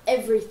know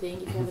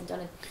everything if you haven't done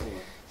it before.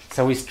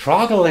 So we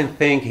struggle in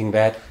thinking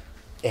that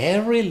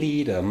every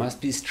leader must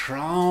be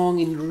strong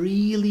in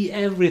really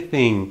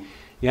everything.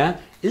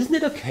 Yeah, isn't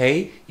it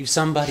okay if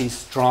somebody is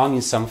strong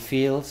in some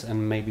fields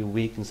and maybe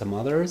weak in some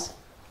others?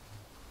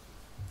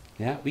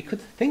 Yeah, we could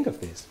think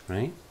of this,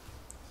 right?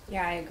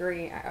 Yeah, I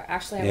agree. I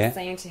was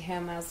saying to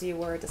him as you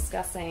were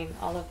discussing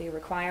all of the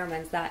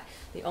requirements that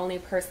the only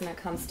person that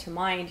comes to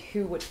mind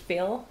who would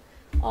fill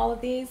all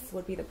of these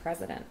would be the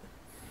president.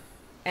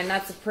 And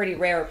that's a pretty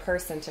rare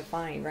person to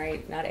find,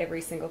 right? Not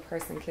every single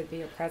person could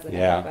be a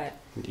president, but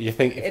you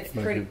think it's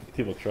pretty.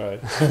 People try.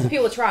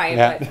 People try,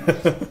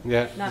 but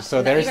not, so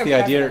not there's the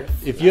idea.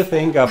 If you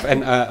think of,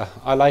 and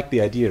I like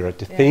the idea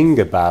to think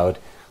about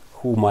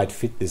who might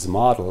fit this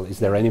model. Is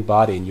there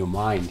anybody in your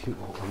mind who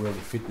really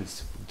fit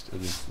these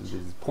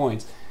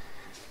points?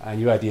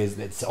 And your idea is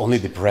that it's only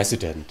the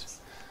president.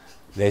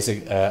 There's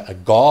a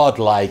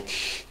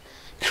godlike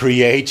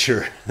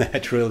creator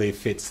that really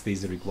fits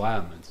these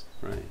requirements,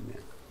 right? Yeah.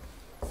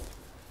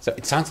 So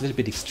it sounds a little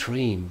bit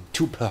extreme,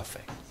 too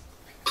perfect.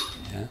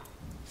 Yeah.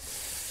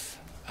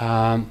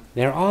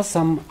 There are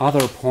some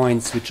other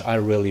points which I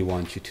really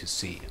want you to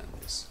see on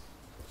this.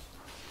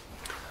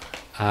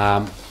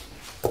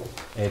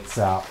 It's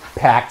a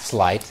packed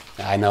slide,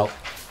 I know,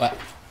 but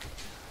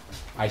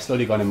I'm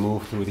slowly going to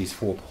move through these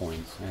 4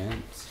 points.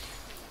 And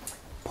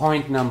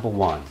point number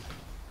 1,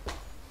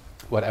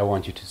 what I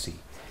want you to see.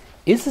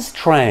 Is a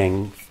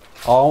strength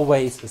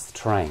always a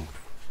strength?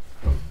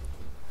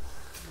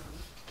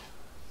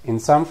 In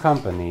some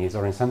companies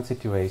or in some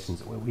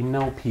situations, we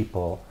know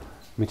people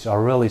which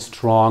are really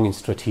strong in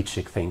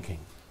strategic thinking.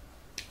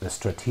 The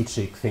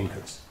strategic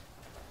thinkers.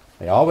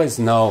 They always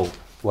know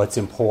what's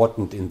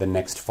important in the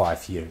next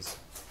 5 years.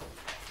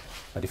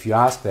 But if you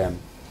ask them,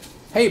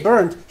 hey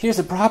Bernd, here's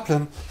a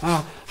problem,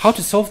 how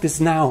to solve this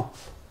now?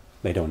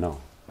 They don't know.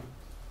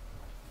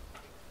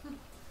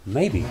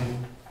 Maybe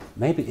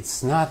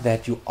it's not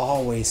that you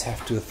always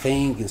have to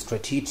think in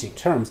strategic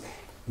terms.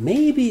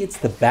 Maybe it's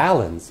the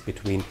balance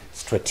between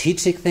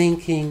strategic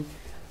thinking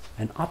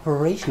and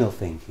operational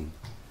thinking.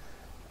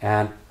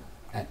 And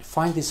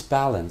find this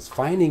balance,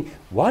 finding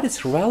what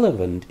is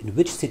relevant in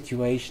which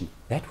situation,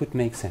 that would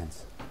make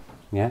sense.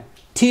 Yeah?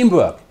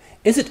 Teamwork.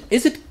 Is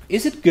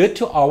it good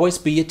to always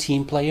be a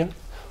team player?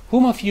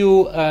 Whom of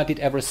you did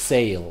ever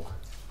sail?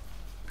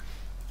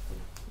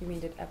 You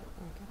mean did ever?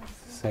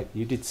 So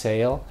you did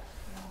sail.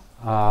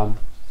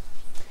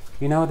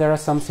 You know, there are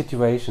some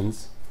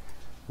situations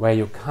where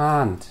you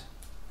can't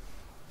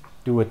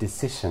do a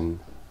decision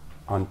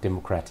on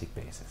democratic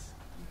basis.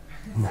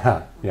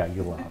 Yeah,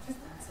 you laugh.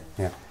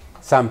 Yeah.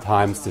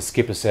 Sometimes the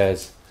skipper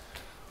says,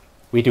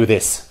 we do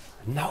this.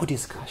 No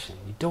discussion.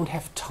 You don't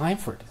have time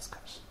for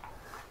discussion.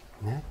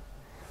 Yeah?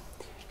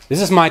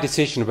 This is my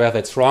decision, whether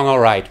it's wrong or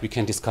right, we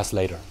can discuss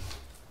later.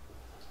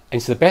 And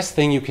it's the best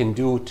thing you can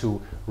do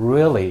to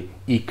really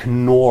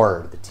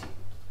ignore the team.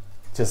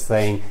 Just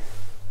saying,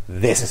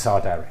 this is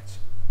our direction.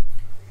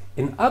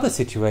 In other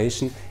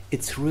situations,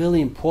 it's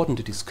really important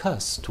to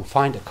discuss, to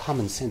find a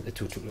common sense,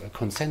 to a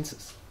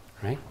consensus,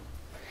 right?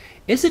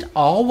 Is it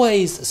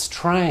always a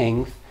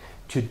strength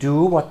to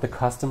do what the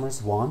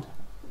customers want?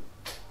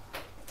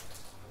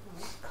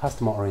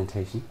 Customer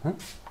orientation, huh?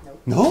 No.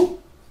 No?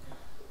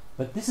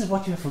 But this is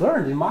what you have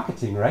learned in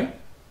marketing, right?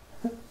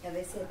 Yeah,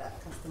 they say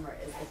that customer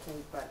is the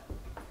king, but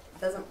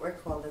it doesn't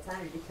work all the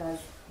time because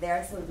they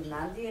are so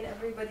demanding and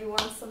everybody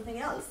wants something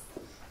else.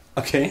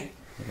 Okay.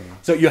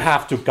 So you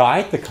have to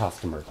guide the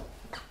customer.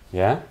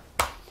 Yeah?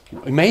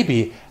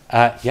 Maybe,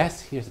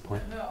 yes, here's the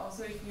point. No,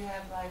 also if you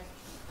have like,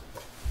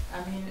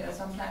 I mean,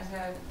 sometimes you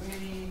have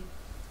really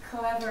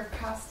clever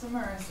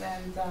customers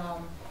and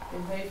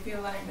if they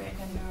feel like they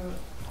can do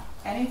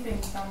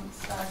anything, some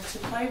start to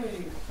play with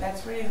you.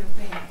 That's really the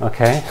thing.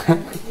 Okay.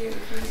 And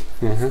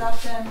if you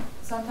stop them,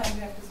 sometimes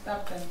you have to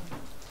stop them.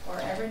 Or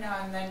every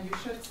now and then you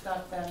should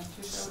stop them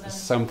to show them.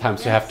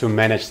 Sometimes you have to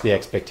manage the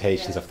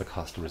expectations of the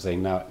customer,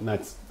 saying, no,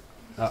 it's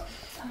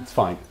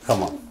fine,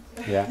 come on.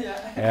 Yeah.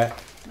 Yeah.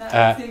 No,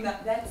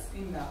 that's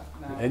enough.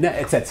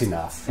 That's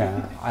enough.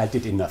 I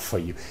did enough for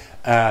you.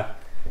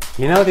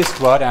 You know this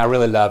quote, and I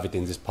really love it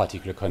in this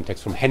particular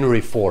context, from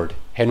Henry Ford.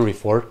 Henry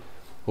Ford,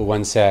 who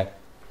once said,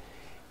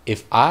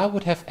 if I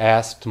would have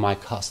asked my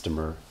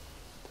customer,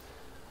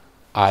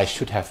 I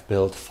should have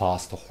built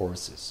faster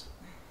horses.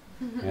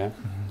 Yeah?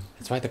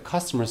 That's why the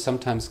customer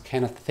sometimes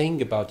cannot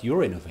think about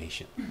your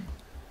innovation.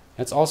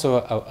 That's also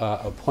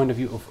a point of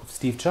view of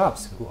Steve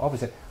Jobs, who always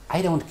said,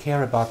 I don't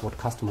care about what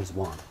customers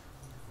want.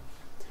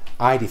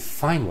 I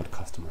define what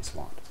customers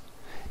want.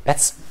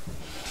 That's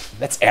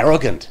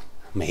arrogant,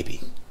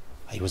 maybe.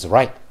 He was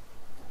right.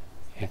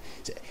 Yeah.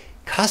 So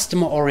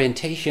customer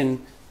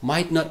orientation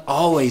might not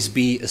always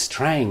be a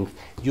strength.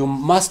 You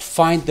must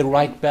find the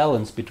right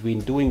balance between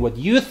doing what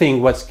you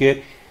think what's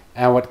good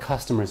and what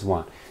customers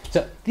want.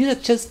 So these are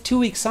just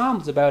two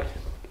examples about,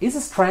 is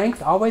a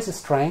strength always a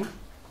strength?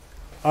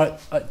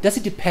 Does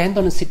it depend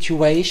on a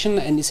situation,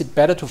 and is it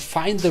better to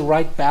find the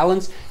right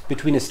balance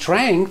between a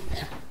strength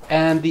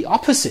and the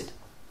opposite?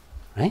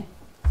 Right?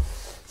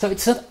 So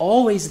it's not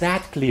always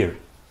that clear.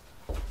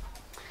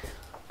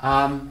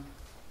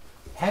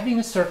 Having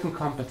a certain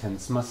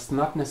competence must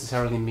not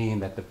necessarily mean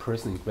that the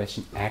person in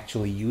question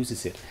actually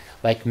uses it.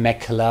 Like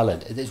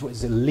McClelland, this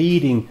was a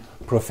leading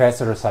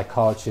professor,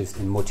 psychologist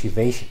in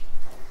motivation.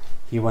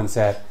 He once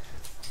said,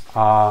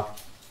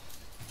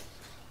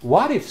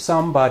 what if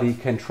somebody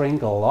can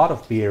drink a lot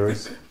of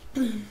beers,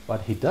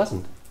 but he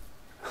doesn't?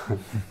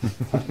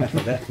 Whatever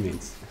that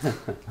means.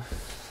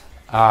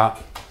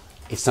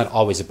 It's not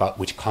always about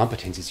which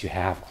competencies you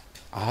have.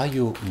 Are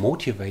you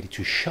motivated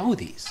to show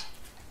these?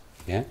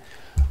 Yeah.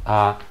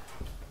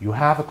 You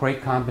have a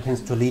great competence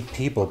to lead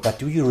people, but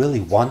do you really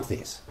want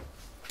this?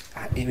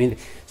 I mean,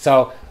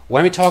 so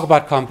when we talk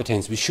about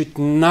competence, we should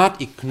not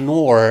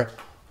ignore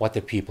what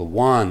the people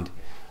want.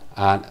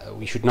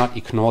 We should not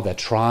ignore their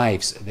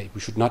drives. We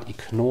should not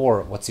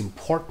ignore what's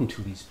important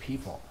to these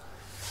people.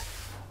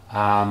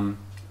 The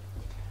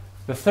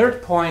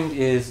third point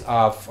is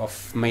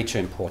of major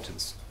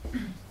importance.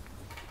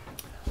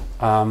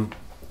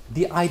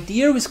 The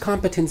idea with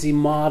competency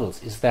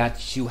models is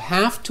that you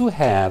have to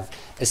have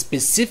a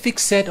specific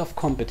set of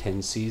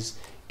competencies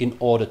in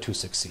order to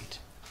succeed,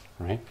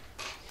 right?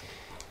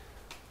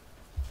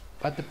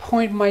 But the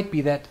point might be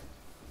that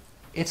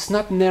it's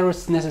not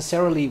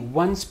necessarily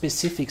one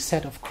specific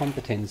set of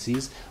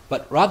competencies,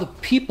 but rather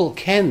people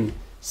can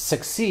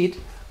succeed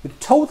with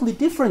totally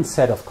different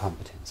set of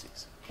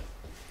competencies.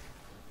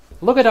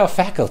 Look at our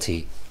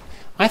faculty.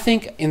 I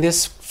think in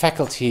this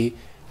faculty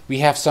we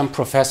have some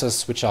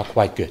professors which are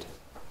quite good.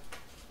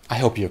 I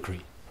hope you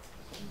agree.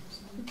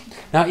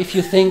 Now, if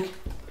you think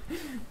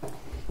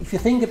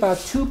about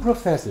two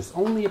professors,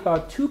 only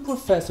about two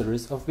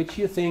professors of which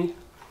you think,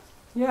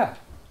 yeah,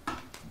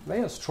 they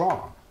are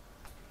strong.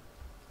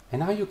 And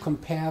now you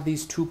compare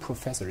these two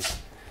professors.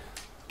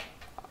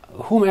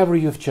 Whomever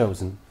you've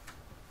chosen,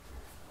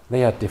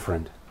 they are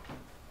different.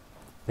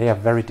 They are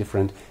very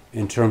different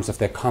in terms of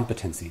their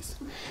competencies.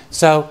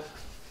 So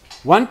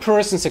one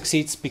person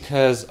succeeds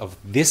because of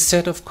this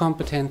set of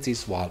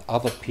competencies, while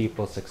other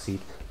people succeed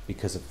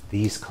because of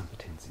these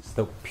competencies.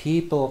 So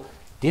people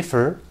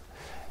differ.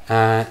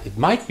 It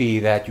might be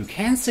that you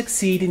can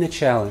succeed in a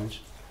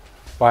challenge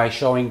by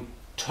showing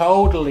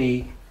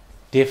totally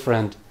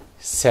different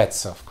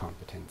sets of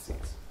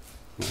competencies.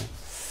 Yeah.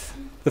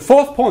 The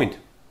fourth point.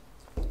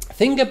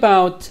 Think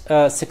about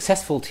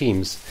successful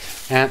teams.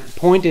 And the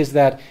point is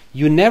that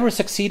you never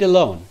succeed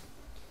alone.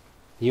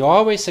 You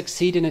always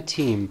succeed in a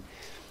team.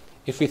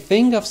 If we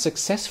think of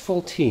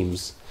successful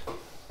teams,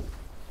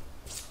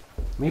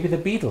 maybe the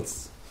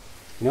Beatles.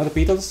 You know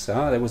the Beatles?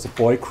 There was a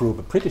boy group,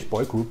 a British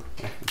boy group.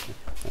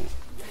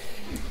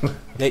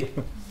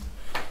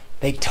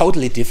 They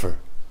totally differ.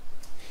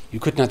 You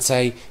could not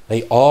say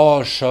they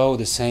all show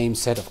the same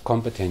set of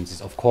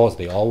competencies. Of course,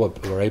 they all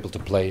were able to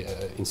play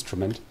an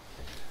instrument.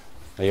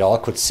 They all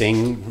could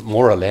sing,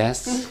 more or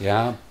less,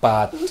 yeah.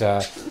 But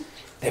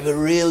they were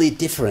really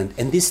different.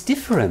 And this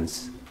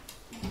difference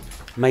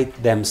made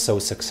them so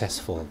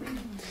successful?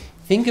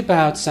 Think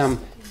about some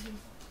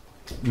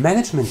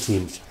management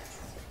teams.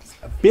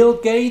 Bill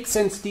Gates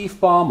and Steve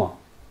Ballmer.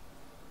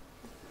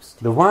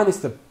 The one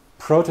is the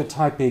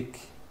prototypic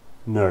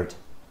nerd.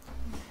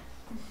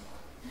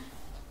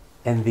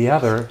 And the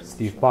other,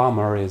 Steve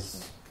Ballmer,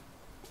 is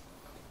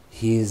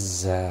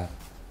he's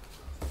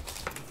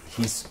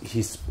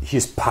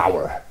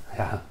power.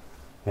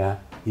 Yeah.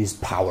 He's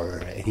power,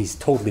 and he's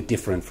totally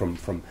different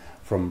from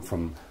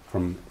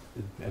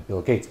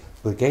Bill Gates.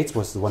 Bill Gates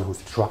was the one who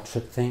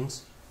structured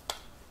things.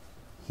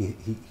 He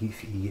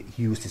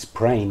used his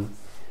brain,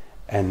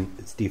 and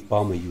Steve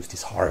Ballmer used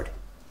his heart.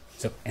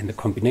 So, and the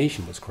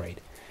combination was great.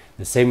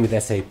 The same with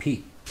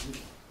SAP.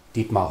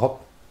 Dietmar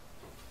Hopp,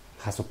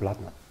 Hasso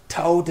Plattner,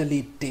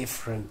 totally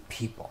different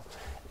people,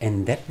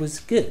 and that was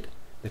good.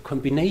 The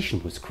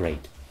combination was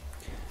great.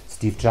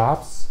 Steve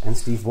Jobs and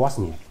Steve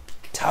Wozniak,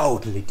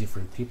 totally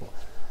different people,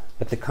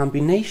 but the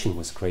combination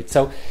was great.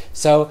 So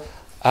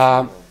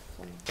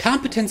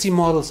competency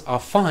models are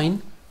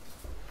fine,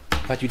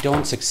 but you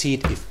don't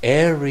succeed if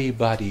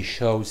everybody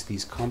shows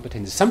these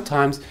competencies.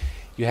 Sometimes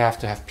you have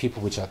to have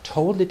people which are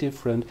totally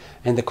different,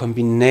 and the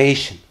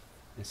combination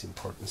is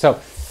important. So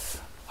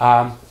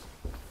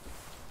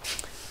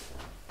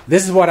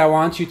this is what I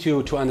want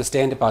you to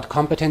understand about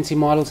competency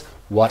models.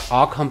 What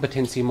are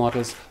competency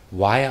models?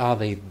 Why are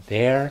they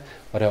there?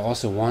 But I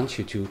also want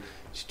you to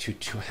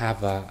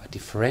have a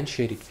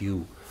differentiated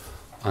view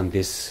on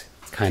this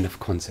kind of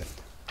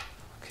concept.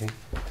 Okay?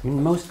 I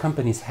mean, most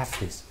companies have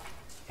this.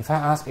 If I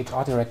ask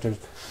HR directors,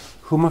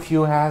 whom of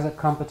you has a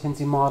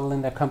competency model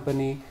in their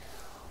company?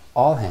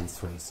 All hands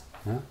raise.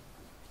 Yeah?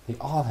 They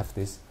all have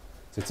this.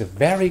 So it's a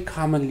very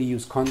commonly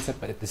used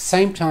concept, but at the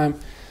same time,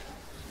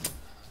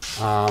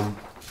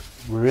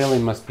 we really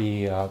must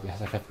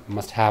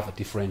have a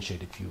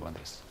differentiated view on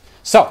this.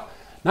 So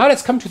now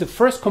let's come to the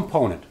first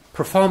component,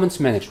 performance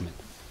management.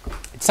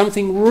 It's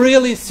something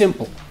really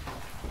simple.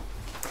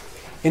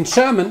 In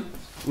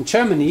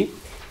Germany,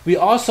 we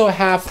also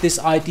have this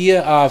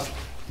idea of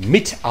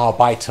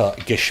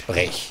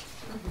Mitarbeitergespräch.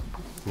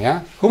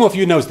 Yeah? Whom of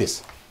you knows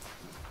this?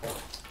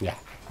 Yeah,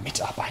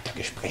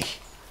 Mitarbeitergespräch.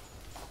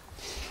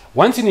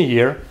 Once in a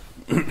year,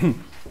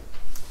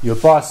 your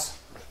boss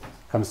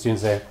comes to you and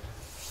says,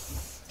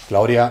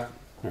 Claudia,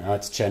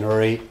 it's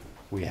January,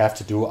 we have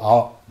to do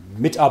our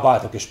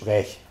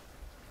Mitarbeitergespräch,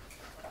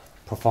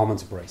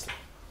 performance appraisal.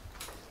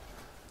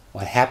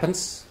 What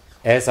happens,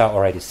 as I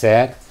already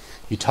said,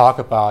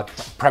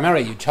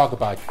 primarily you talk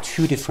about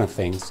two different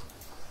things.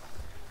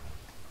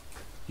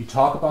 You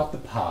talk about the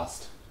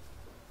past.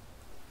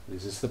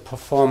 This is the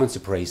performance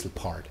appraisal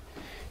part.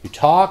 You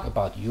talk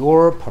about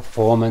your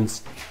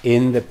performance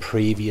in the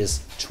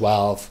previous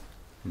 12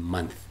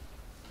 months.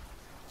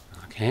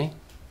 Okay?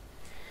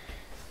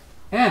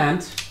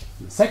 And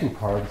the second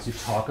part is you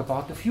talk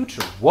about the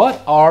future.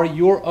 What are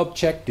your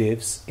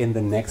objectives in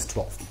the next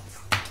 12 months?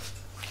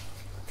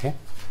 Okay?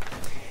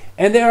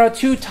 And there are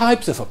two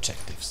types of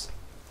objectives,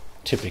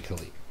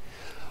 typically.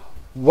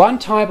 One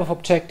type of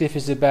objective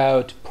is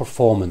about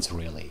performance,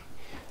 really.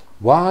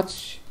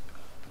 What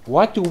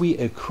do we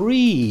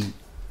agree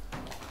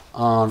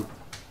on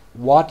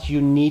what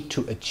you need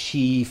to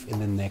achieve in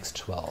the next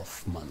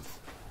 12 months?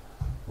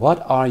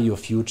 What are your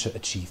future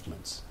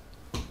achievements,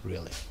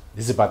 really?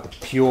 This is about the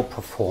pure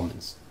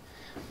performance.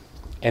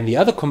 And the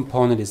other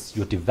component is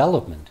your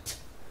development.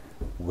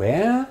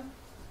 Where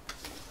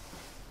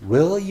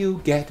will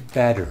you get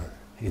better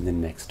in the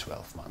next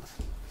 12 months?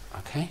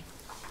 Okay?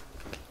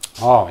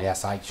 Oh,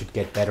 yes, I should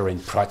get better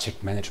in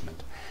project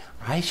management.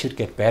 I should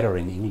get better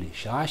in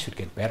English. I should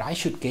get better. I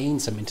should gain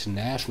some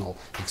international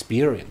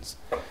experience.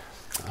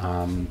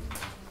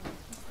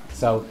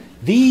 So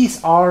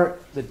these are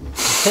the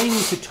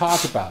things to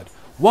talk about.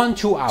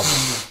 1-2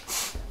 hours.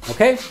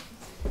 Okay?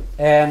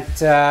 And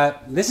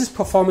this is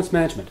performance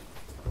management.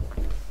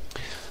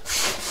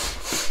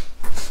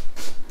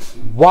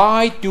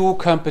 Why do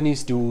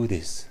companies do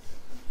this?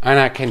 And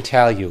I can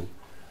tell you,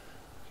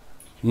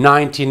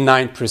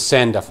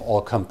 99% of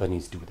all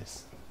companies do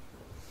this.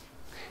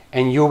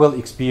 And you will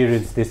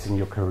experience this in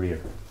your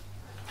career.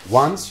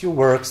 Once you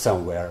work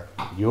somewhere,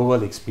 you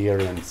will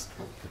experience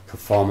the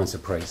performance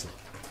appraisal.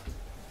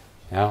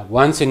 Yeah?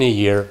 Once in a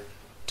year,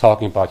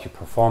 talking about your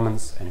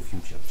performance and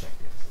future objectives.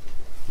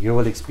 You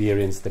will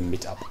experience the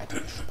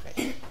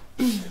Mitarbeitergespräch.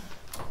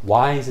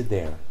 Why is it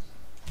there?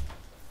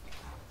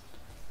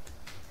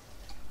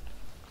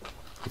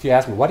 If you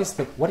ask me, what is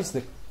the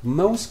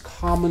most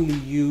commonly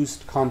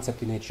used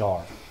concept in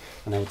HR?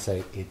 And I would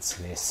say, it's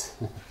this.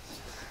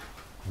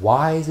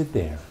 Why is it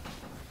there?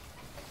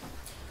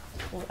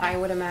 Well, I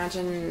would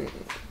imagine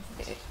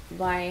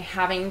by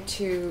having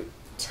to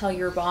tell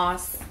your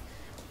boss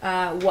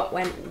what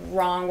went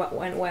wrong, what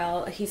went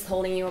well, he's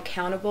holding you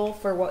accountable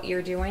for what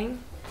you're doing.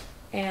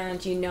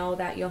 And you know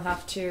that you'll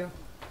have to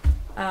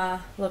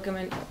look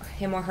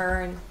him or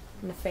her in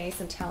the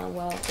face and tell him,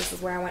 well, this is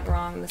where I went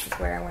wrong, and this is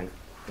where I went,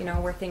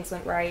 where things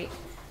went right.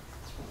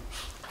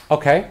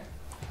 Okay.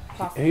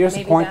 Here's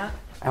the point. That.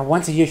 And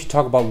once a year, you should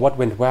talk about what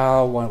went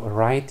well, what went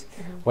right,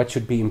 what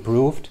should be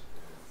improved.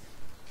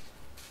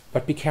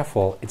 but be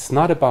careful. It's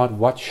not about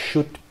what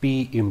should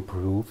be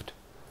improved.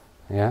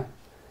 Yeah,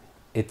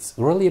 it's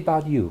really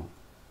about you.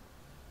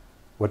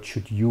 What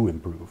should you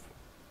improve?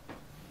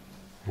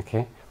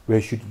 Okay,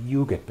 where should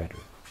you get better?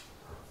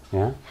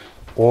 Yeah,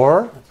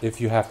 or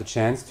if you have the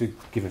chance to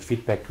give a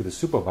feedback to the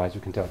supervisor,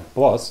 you can tell the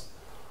boss,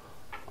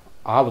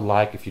 I would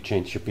like if you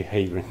change your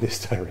behavior in this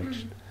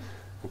direction.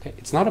 Okay,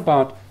 it's not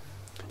about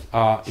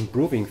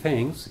improving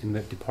things in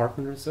the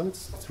department or so.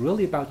 It's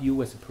really about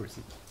you as a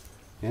person.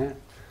 Yeah,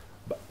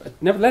 but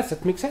nevertheless,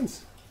 it makes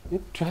sense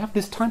to have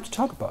this time to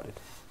talk about it,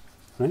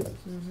 right?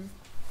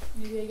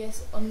 Maybe I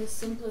guess on the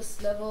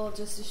simplest level,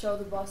 just to show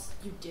the boss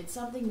you did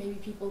something. Maybe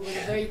people with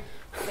a very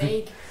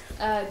vague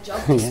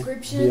job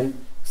description. Yeah.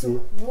 So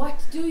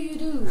what do you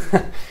do?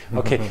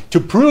 Okay, to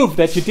prove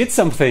that you did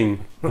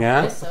something.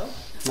 Yeah. Yes, so.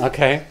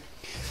 Okay.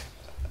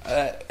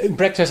 In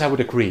practice, I would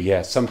agree.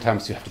 Yes,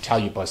 sometimes you have to tell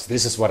your boss,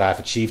 "This is what I've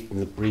achieved in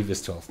the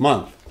previous 12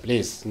 months.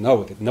 Please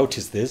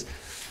notice this."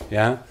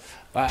 Yeah,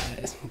 but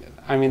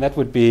I mean that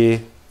would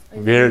be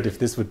weird if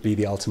this would be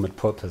the ultimate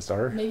purpose,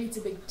 or maybe it's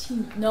a big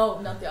team. No,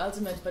 not the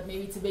ultimate, but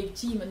maybe it's a big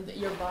team, and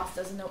your boss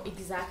doesn't know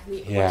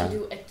exactly what to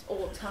do at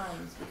all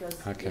times because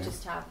you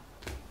just have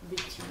a big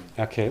team.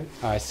 Okay,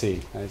 I see.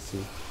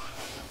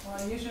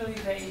 Well, usually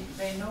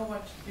they know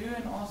what to do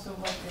and also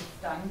what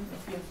they've done.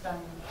 If you've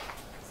done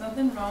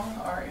something wrong,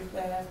 or if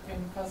they have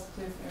been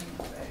positive, and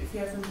if you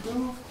have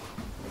improved,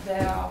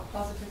 there are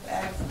positive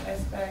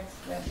aspects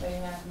that they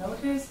have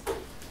noticed.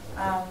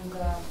 And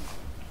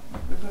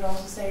we could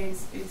also say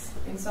it's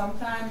in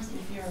sometimes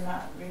if you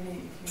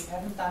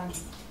haven't done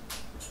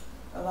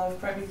a lot of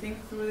crappy things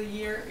through the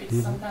year,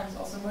 it's sometimes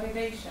also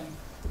motivation.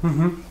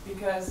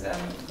 Because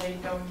they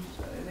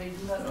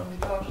do not only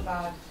talk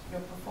about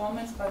your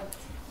performance, but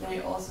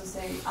they also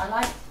say, I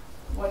like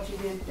what you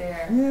did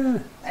there. Yeah.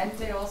 And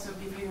they also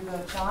give you the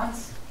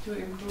chance to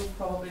improve,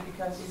 probably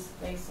because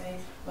they say,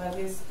 well,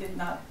 this did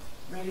not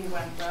really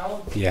went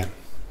well. Yeah.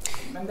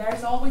 And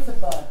there's always a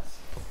but.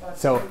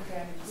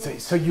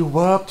 So you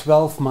work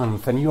 12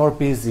 months and you're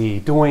busy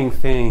doing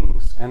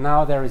things, and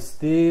now there is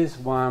this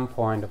one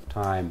point of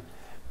time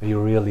where you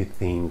really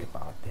think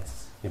about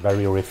this, where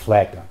you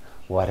reflect on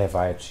what have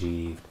I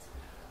achieved,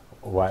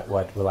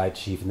 what will I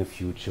achieve in the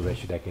future, where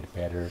should I get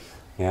better.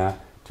 Yeah,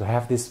 to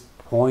have this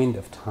point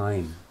of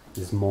time,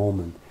 this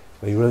moment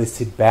where you really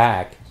sit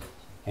back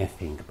and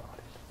think about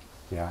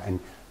it. Yeah, and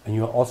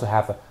you also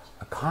have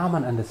a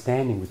common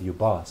understanding with your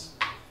boss.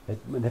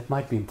 That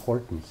might be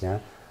important. Yeah.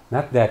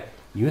 Not that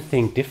you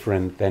think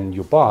different than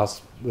your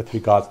boss with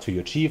regards to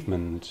your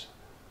achievement,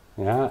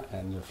 yeah,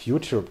 and your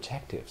future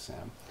objectives.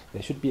 Yeah.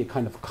 There should be a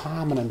kind of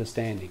common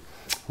understanding,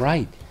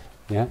 right?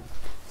 Yeah.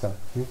 So.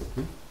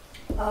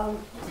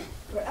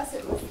 For us,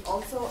 it was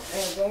also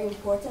very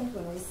important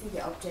when we see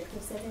the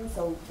objective setting.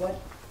 So, what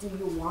do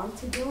you want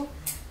to do?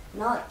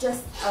 Not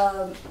just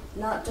on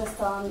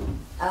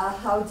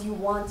how do you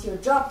want your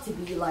job to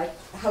be like.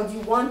 How do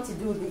you want to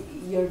do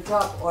your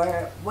job,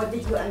 or what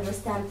did you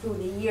understand through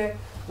the year?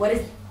 What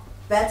is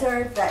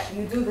better that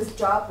you do this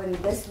job in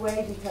this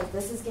way because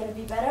this is going to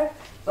be better,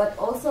 but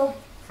also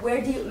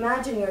where do you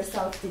imagine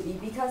yourself to be,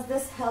 because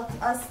this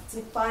helped us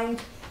to find,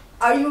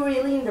 are you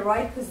really in the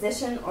right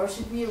position, or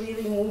should we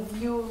really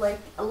move you like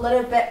a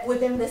little bit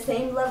within the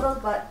same level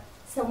but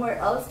somewhere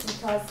else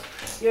because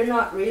you're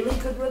not really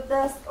good with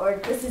this, or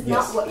this is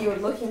not what you're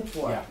looking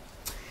for. Yeah.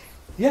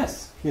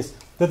 Yes.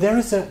 But there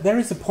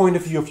is a point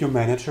of view of your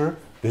manager.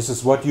 This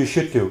is what you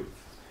should do,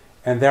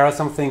 and there are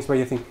some things where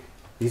you think,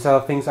 these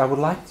are the things I would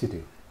like to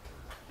do.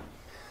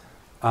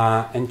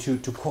 And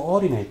to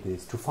coordinate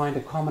this, to find a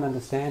common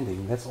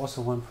understanding, that's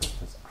also one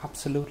purpose.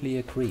 Absolutely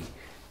agree.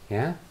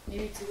 Yeah?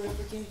 Maybe it's a good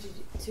opportunity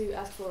to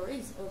ask for a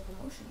raise or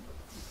promotion.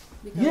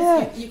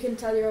 Because you can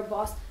tell your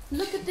boss,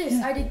 look at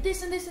this, I did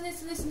this and this and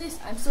this and this and this,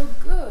 I'm so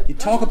good. You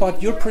talk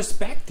about your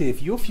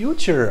perspective, your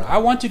future. I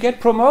want to get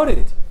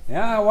promoted.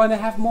 Yeah, I want to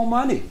have more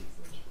money.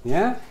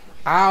 Yeah?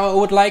 I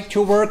would like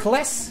to work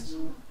less.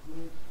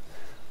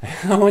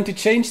 I want to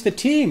change the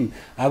team.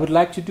 I would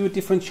like to do a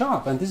different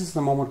job. And this is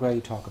the moment where you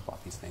talk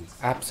about these things.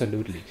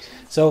 Absolutely.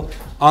 So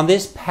on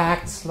this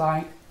packed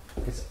slide,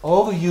 it's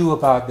overview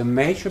about the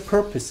major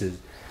purposes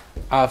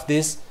of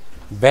this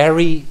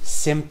very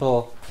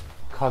simple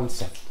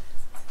concept.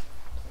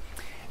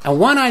 And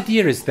one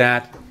idea is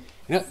that,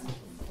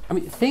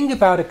 think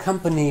about a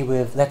company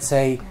with, let's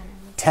say,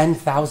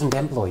 10,000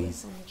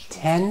 employees.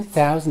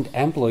 10,000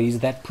 employees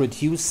that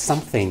produce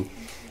something.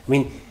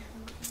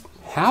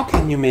 How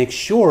can you make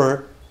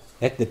sure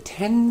that the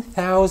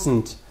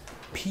 10,000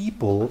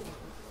 people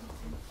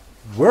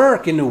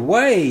work in a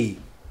way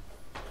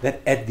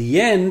that at the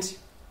end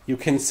you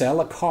can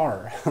sell a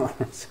car or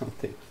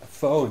something, a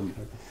phone?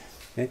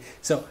 Okay?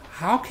 So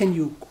how can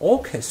you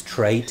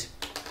orchestrate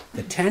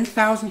the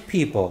 10,000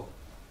 people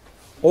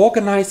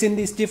organized in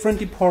these different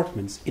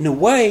departments in a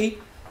way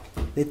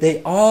that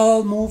they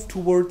all move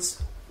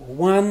towards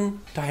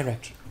one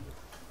direction?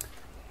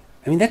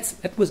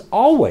 That was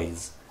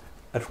always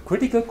a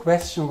critical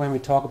question when we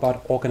talk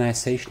about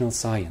organizational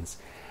science.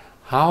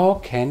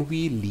 how can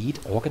we lead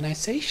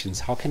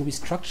organizations? How can we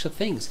structure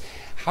things?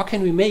 How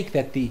can we make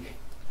that the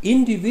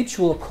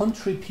individual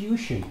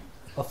contribution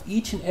of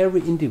each and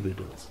every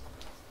individual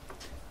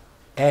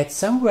adds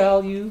some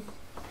value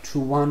to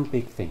one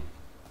big thing?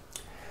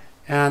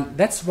 And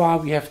that's why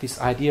we have this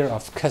idea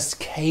of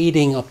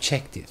cascading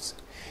objectives.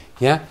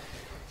 Yeah?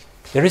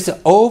 There is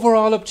an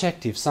overall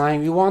objective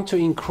saying we want to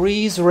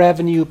increase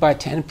revenue by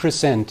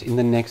 10% in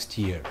the next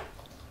year.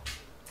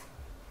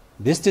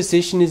 This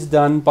decision is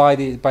done by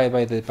the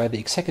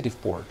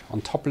executive board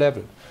on top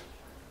level.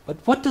 But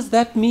what does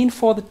that mean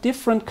for the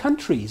different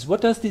countries?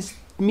 What does this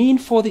mean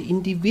for the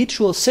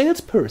individual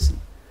salesperson?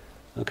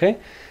 Okay?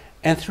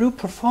 And through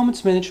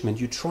performance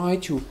management, you try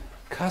to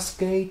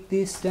cascade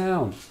this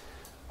down.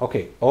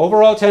 Okay,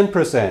 overall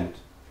 10%.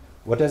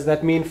 What does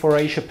that mean for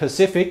Asia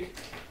Pacific?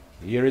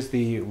 Here is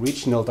the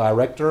regional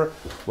director.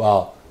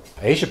 Well,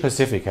 Asia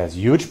Pacific has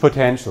huge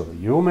potential.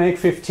 You make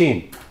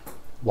 15.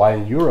 While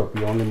in Europe,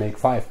 we only make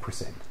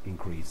 5%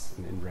 increase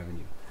in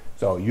revenue.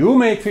 So you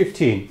make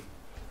 15.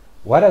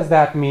 What does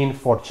that mean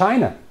for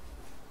China?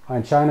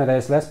 In China,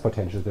 there's less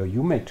potential, though.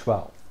 You make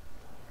 12.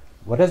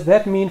 What does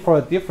that mean for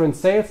a different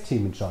sales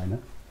team in China?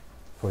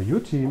 For your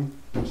team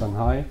in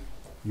Shanghai,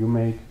 you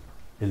make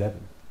 11.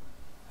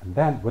 And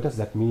then, what does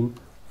that mean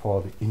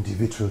for the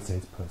individual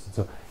salesperson?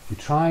 So you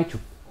try to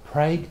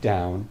break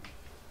down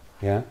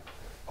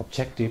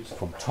objectives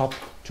from top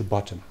to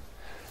bottom.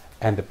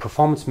 And the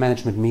performance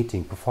management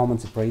meeting,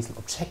 performance appraisal,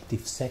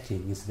 objective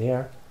setting is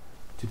there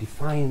to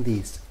define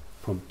these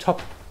from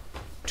top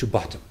to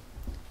bottom.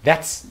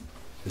 That's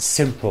the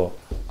simple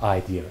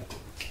idea.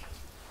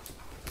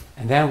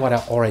 And then what I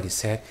already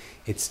said,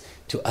 it's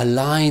to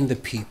align the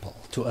people,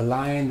 to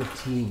align the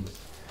team,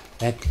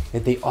 that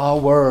they all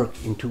work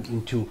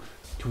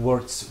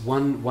towards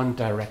one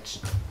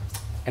direction.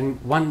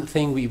 And one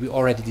thing we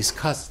already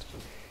discussed,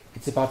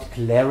 it's about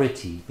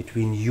clarity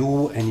between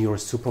you and your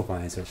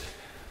supervisor.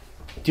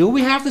 Do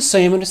we have the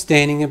same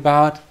understanding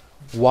about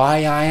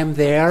why I am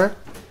there?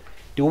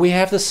 Do we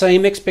have the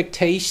same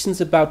expectations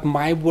about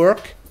my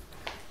work?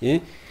 Yeah?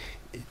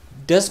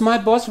 Does my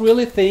boss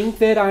really think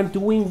that I'm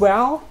doing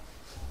well?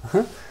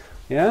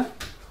 Yeah?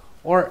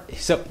 Or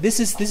so this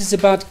is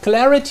about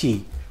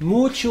clarity,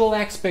 mutual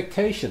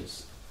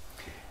expectations.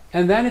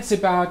 And then it's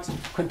about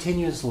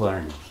continuous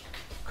learning,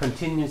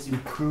 continuous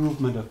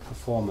improvement of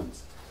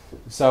performance.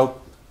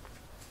 So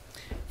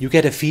you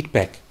get a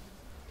feedback.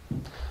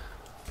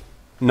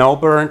 No,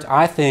 Bernd,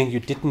 I think you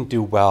didn't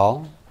do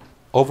well.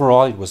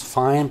 Overall, it was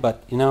fine,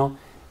 but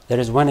there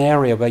is one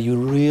area where you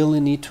really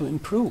need to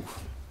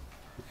improve.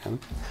 Yeah?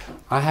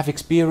 I have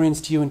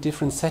experienced you in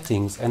different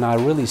settings, and I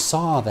really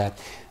saw that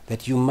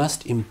you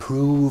must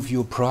improve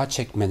your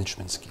project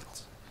management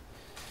skills.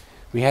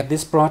 We had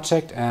this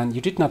project, and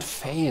you did not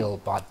fail,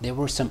 but there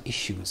were some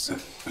issues.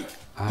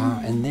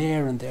 And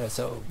there.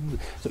 So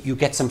you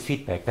get some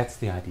feedback. That's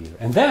the idea.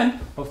 And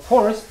then, of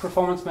course,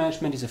 performance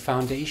management is a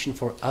foundation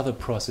for other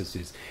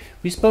processes.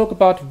 We spoke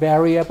about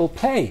variable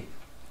pay,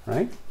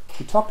 right?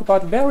 We talked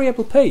about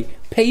variable pay.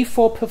 Pay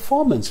for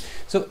performance.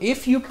 So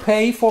if you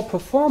pay for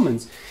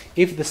performance,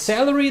 if the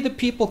salary the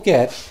people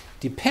get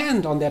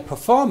depend on their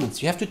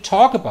performance, you have to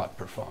talk about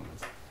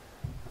performance.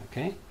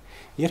 Okay?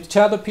 You have to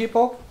tell the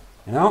people,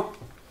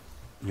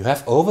 you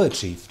have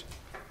overachieved.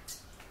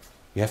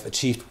 You have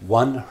achieved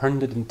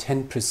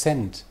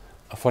 110%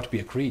 of what we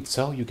agreed.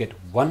 So you get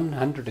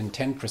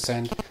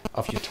 110%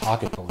 of your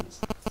target bonus.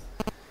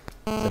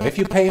 So if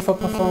you pay for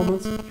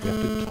performance, you have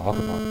to talk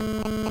about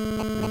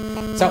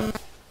it. So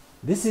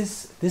this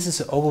is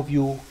an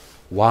overview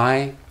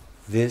why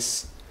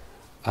this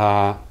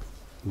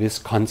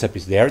concept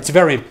is there. It's a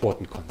very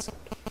important concept.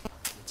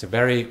 It's a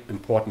very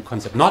important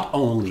concept, not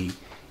only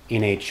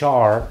in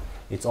HR,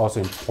 it's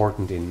also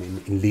important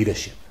in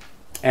leadership.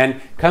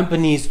 And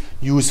companies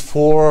use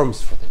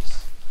forms for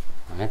this.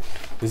 Right?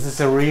 This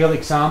is a real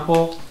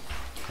example.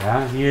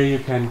 Yeah, here you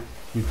can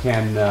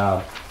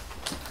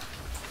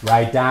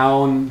write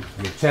down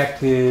the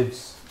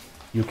objectives.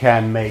 You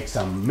can make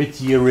some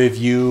mid-year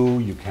review.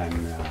 You can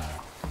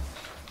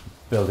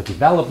build a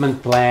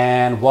development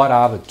plan. What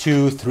are the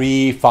 2,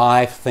 3,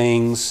 5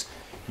 things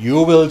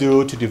you will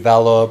do to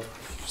develop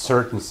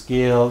certain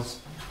skills?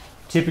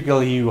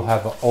 Typically, you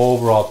have an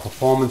overall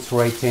performance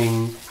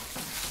rating.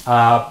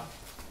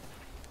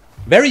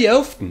 Very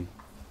often,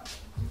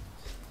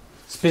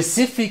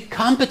 specific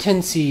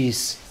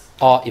competencies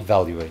are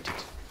evaluated.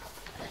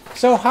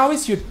 So how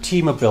is your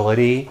team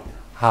ability?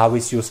 How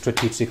is your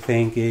strategic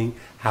thinking?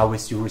 How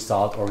is your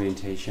result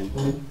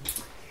orientation?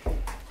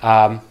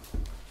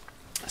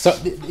 So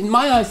in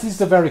my eyes, this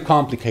is a very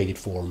complicated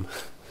form.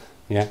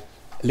 Yeah,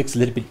 it looks a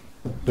little bit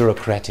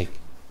bureaucratic.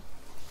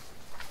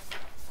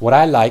 What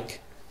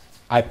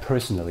I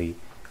personally,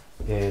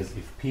 is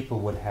if people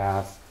would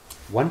have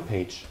one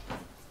page,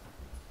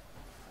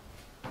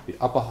 the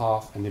upper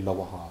half and the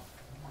lower half.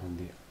 On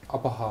the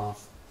upper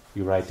half,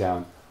 you write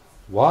down,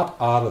 what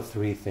are the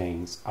 3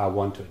 things I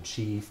want to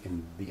achieve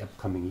in the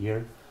upcoming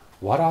year?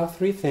 What are the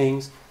 3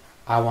 things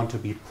I want to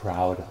be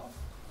proud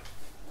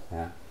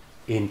of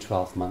in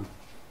 12 months?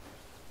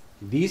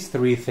 these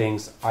 3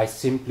 things I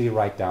simply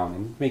write down,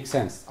 and it makes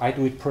sense. I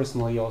do it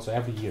personally also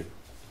every year.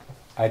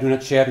 I do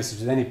not share this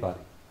with anybody.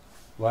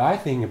 Well, I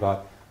think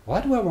about,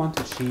 what do I want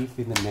to achieve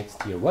in the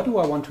next year? What do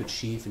I want to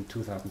achieve in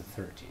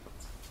 2013?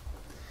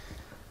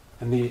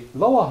 And the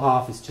lower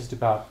half is just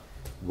about,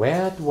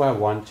 where do I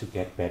want to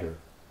get better?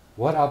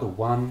 What are the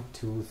 1,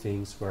 2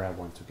 things where I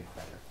want to get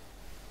better?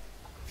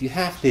 If you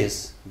have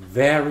this,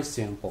 very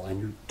simple, and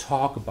you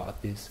talk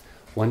about this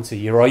once a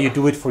year, or you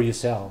do it for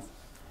yourself,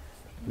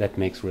 that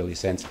makes really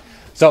sense.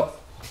 So,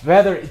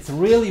 whether it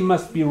really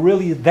must be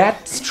really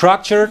that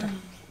structured,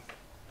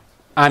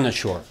 I'm not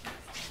sure.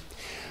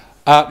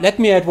 Let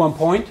me add one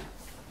point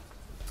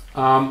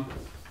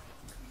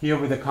here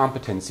with the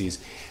competencies.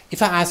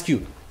 If I ask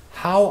you,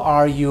 how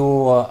are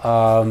you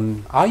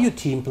a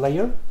team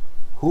player?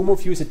 Whom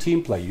of you is a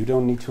team player? You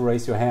don't need to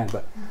raise your hand,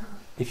 but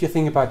if you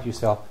think about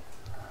yourself,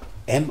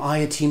 am I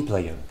a team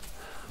player?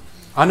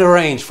 On a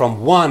range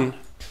from 1,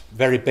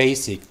 very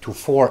basic, to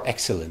 4,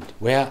 excellent.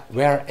 Where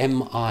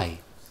am I?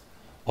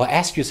 Or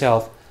ask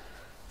yourself,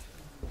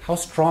 how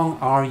strong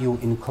are you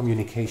in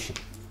communication?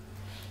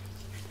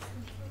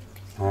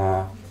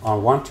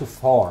 On 1 to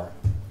 4,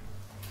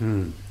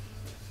 you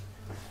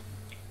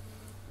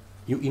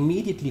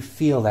immediately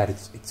feel that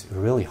it's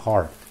really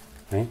hard,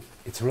 right?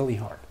 It's really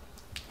hard.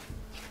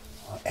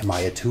 Am I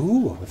a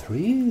 2 or a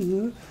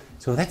 3?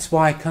 So that's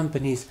why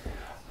companies,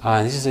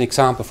 this is an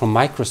example from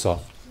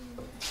Microsoft,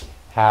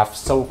 have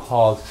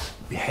so-called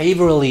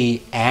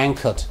behaviorally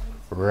anchored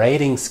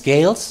rating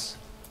scales.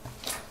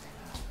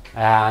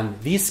 And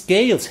these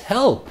scales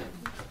help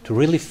to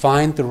really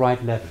find the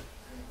right level.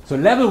 So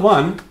level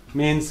 1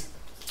 means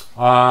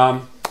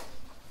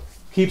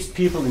keeps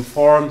people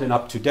informed and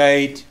up to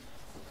date,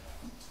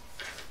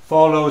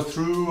 follows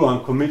through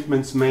on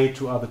commitments made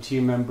to other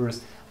team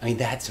members. I mean,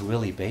 that's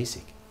really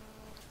basic.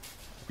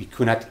 We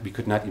could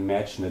not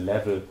imagine a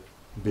level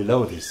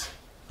below this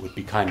would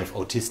be kind of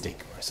autistic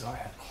or so.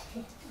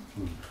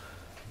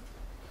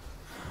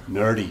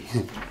 Nerdy.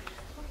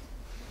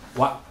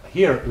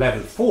 Here,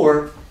 level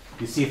 4,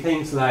 you see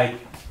things like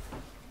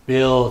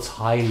builds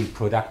highly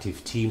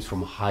productive teams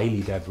from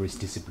highly diverse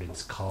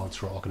disciplines,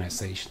 culture,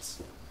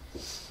 organizations.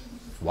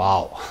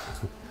 Wow.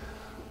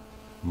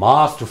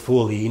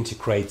 Masterfully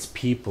integrates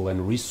people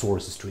and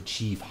resources to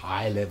achieve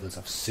high levels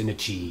of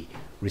synergy,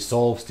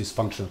 resolves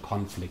dysfunctional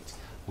conflict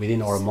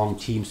within or among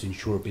teams to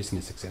ensure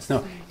business success.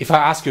 Now, if I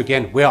ask you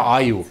again, where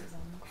are you?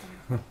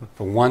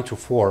 From 1 to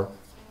 4,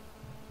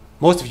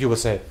 most of you will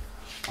say,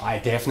 I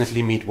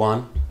definitely meet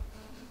 1.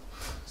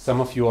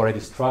 Some of you already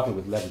struggle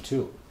with level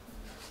 2.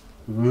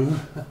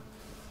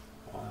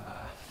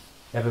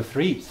 Level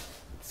 3,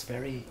 it's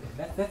very,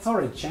 that's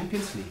already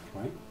Champions League,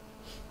 right?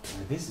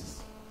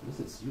 This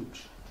is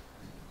huge.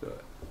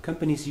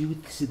 Companies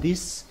use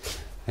this,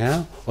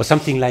 yeah, or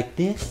something like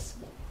this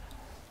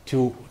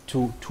to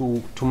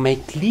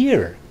make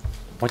clear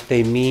what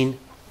they mean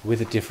with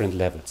the different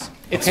levels.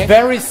 It's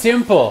very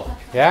simple.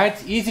 Yeah,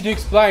 it's easy to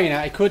explain.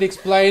 I could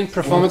explain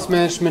performance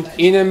management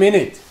in a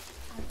minute.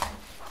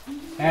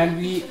 And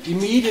we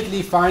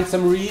immediately find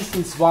some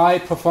reasons why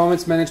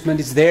performance management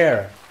is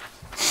there.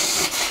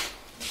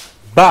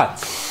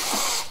 But,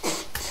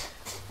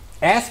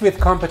 as with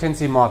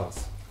competency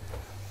models,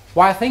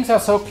 while things are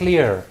so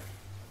clear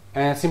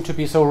and seem to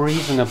be so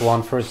reasonable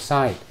on first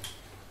sight,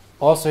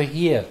 also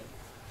here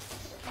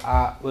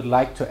I would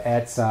like to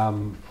add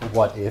some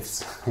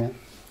what-ifs.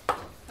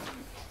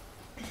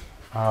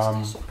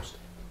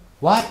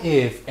 What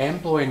if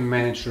employee and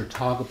manager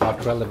talk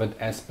about relevant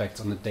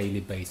aspects on a daily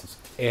basis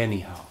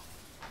anyhow?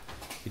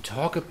 You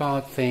talk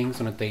about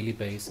things on a daily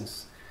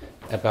basis,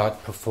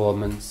 about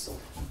performance,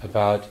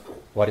 about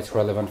what is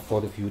relevant for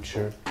the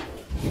future.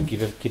 You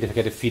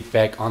get a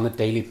feedback on a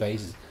daily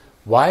basis.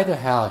 Why the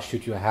hell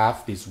should you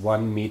have this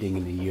one meeting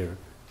in a year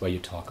where you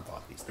talk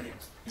about these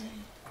things?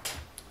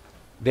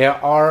 There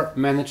are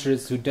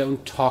managers who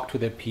don't talk to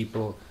their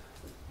people.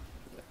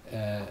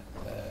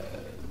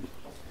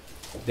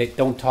 They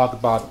don't talk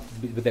about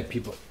with their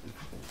people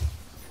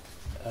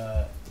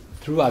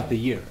throughout the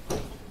year.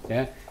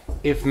 Yeah?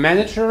 If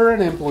manager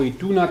and employee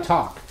do not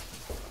talk,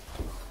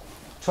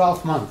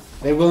 12 months,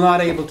 they will not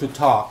able to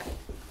talk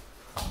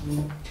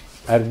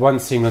at one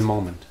single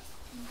moment.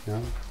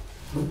 Yeah?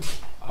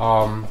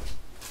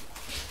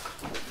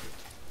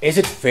 Is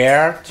it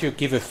fair to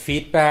give a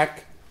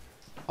feedback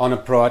on a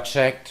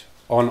project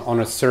on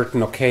a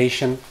certain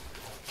occasion,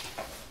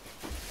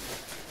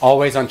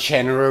 always on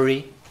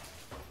January?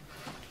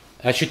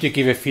 Should you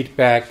give a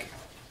feedback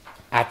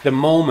at the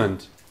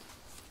moment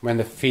when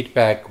the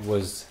feedback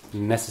was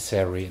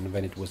necessary and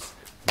when it was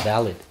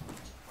valid?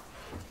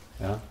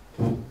 Yeah?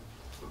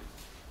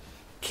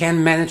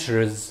 Can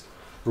managers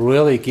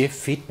really give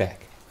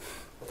feedback?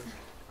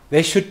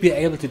 They should be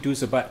able to do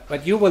so,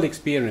 but you will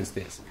experience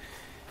this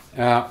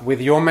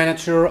with your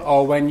manager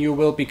or when you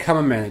will become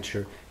a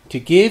manager. To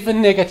give a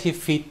negative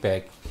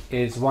feedback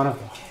is one of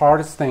the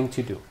hardest things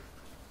to do.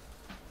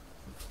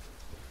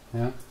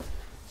 Yeah?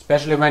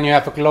 Especially when you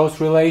have a close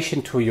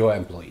relation to your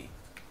employee.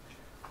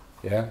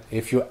 Yeah?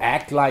 If you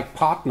act like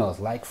partners,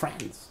 like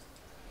friends,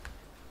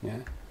 Yeah.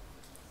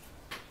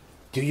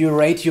 Do you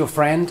rate your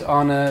friend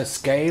on a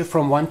scale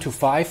from 1 to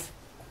 5?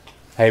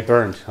 Hey,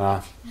 Bernd,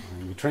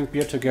 we drink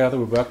beer together,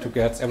 we work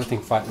together, it's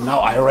everything fine. No,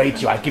 I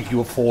rate you, I give you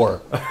a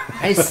 4.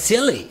 Hey,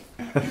 silly.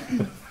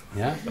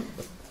 Yeah.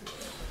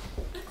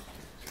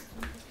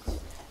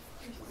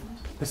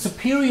 The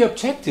superior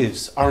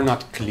objectives are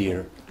not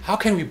clear. How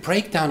can we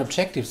break down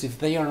objectives if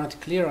they are not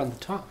clear on the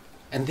top?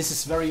 And this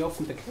is very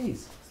often the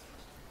case.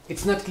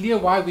 It's not clear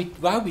why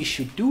we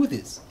should do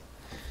this.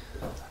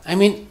 I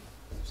mean,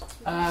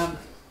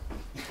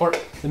 or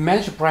the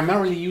manager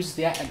primarily used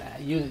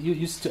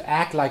to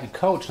act like a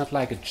coach, not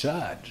like a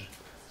judge.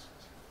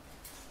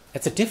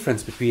 That's a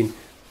difference between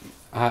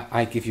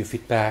I give you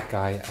feedback,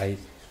 I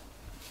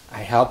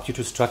help you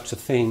to structure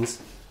things,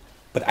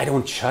 but I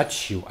don't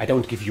judge you. I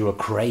don't give you a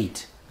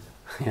grade.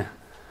 Yeah,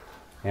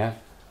 yeah.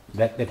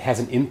 That has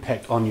an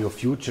impact on your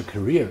future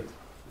career.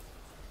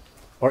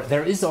 Or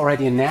there is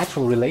already a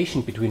natural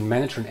relation between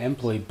manager and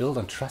employee built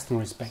on trust and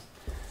respect.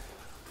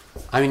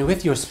 I mean,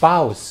 with your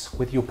spouse,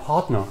 with your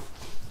partner,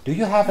 do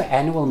you have an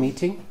annual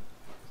meeting?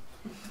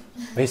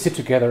 Where you sit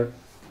together,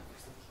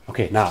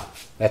 okay, now,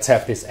 let's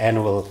have this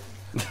annual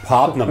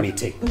partner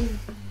meeting.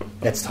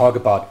 Let's talk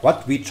about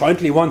what we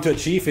jointly want to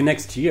achieve in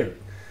next year.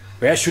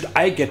 Where should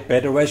I get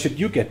better? Where should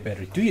you get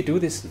better? Do you do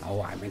this?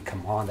 No, I mean,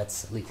 come on, that's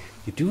silly.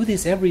 You do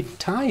this every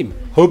time,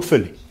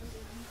 hopefully.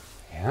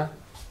 Yeah.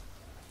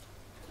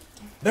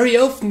 Very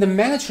often the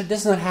manager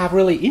does not have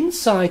really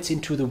insights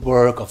into the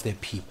work of their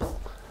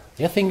people.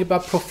 They think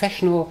about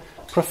professional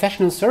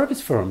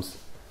service firms,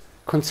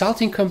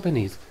 consulting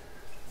companies.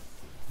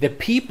 The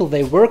people,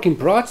 they work in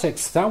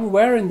projects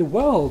somewhere in the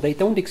world. They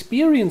don't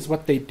experience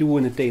what they do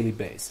on a daily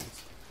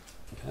basis.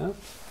 Yeah?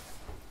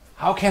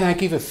 How can I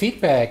give a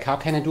feedback? How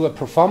can I do a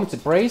performance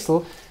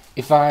appraisal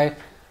if I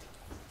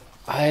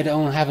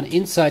don't have an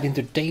insight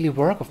into daily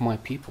work of my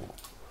people?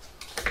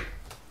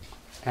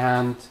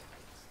 And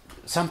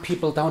some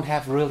people don't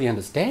have really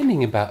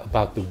understanding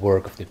about the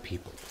work of the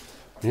people.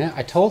 Yeah,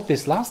 I told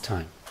this last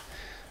time.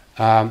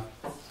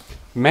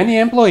 Many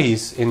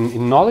employees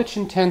in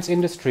knowledge-intense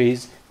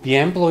industries, the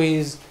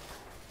employees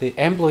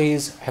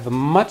have a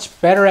much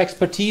better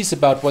expertise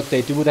about what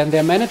they do than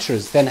their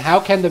managers. Then how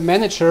can the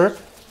manager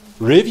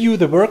review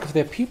the work of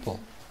their people?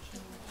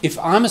 If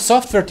I'm a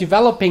software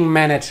developing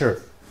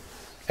manager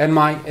and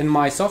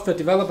my software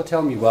developer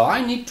tell me, well,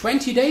 I need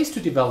 20 days to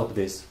develop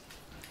this.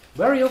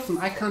 Very often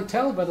I can't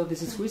tell whether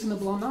this is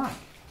reasonable or not.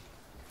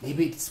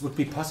 Maybe it would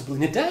be possible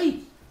in a day.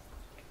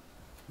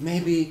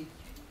 Maybe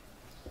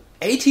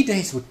 80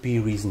 days would be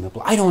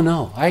reasonable. I don't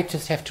know. I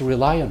just have to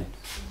rely on it.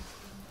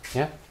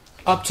 Yeah?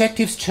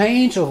 Objectives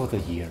change over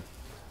the year.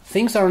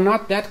 Things are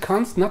not that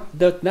constant,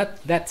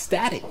 not that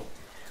static.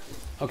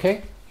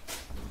 Okay?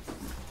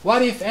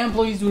 What if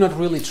employees do not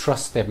really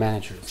trust their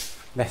managers?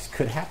 That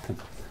could happen.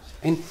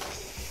 And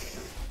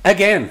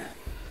again,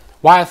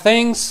 while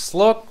things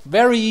look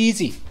very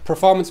easy,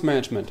 performance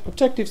management,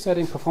 objective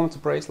setting, performance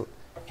appraisal,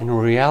 in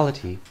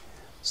reality,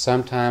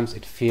 sometimes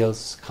it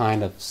feels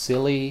kind of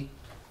silly,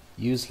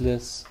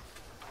 useless.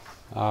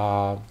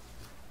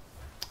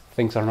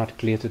 Things are not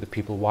clear to the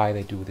people why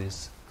they do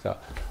this. So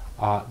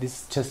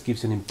this just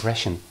gives an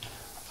impression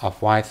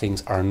of why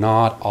things are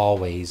not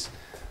always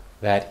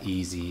that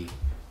easy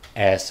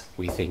as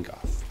we think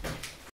of.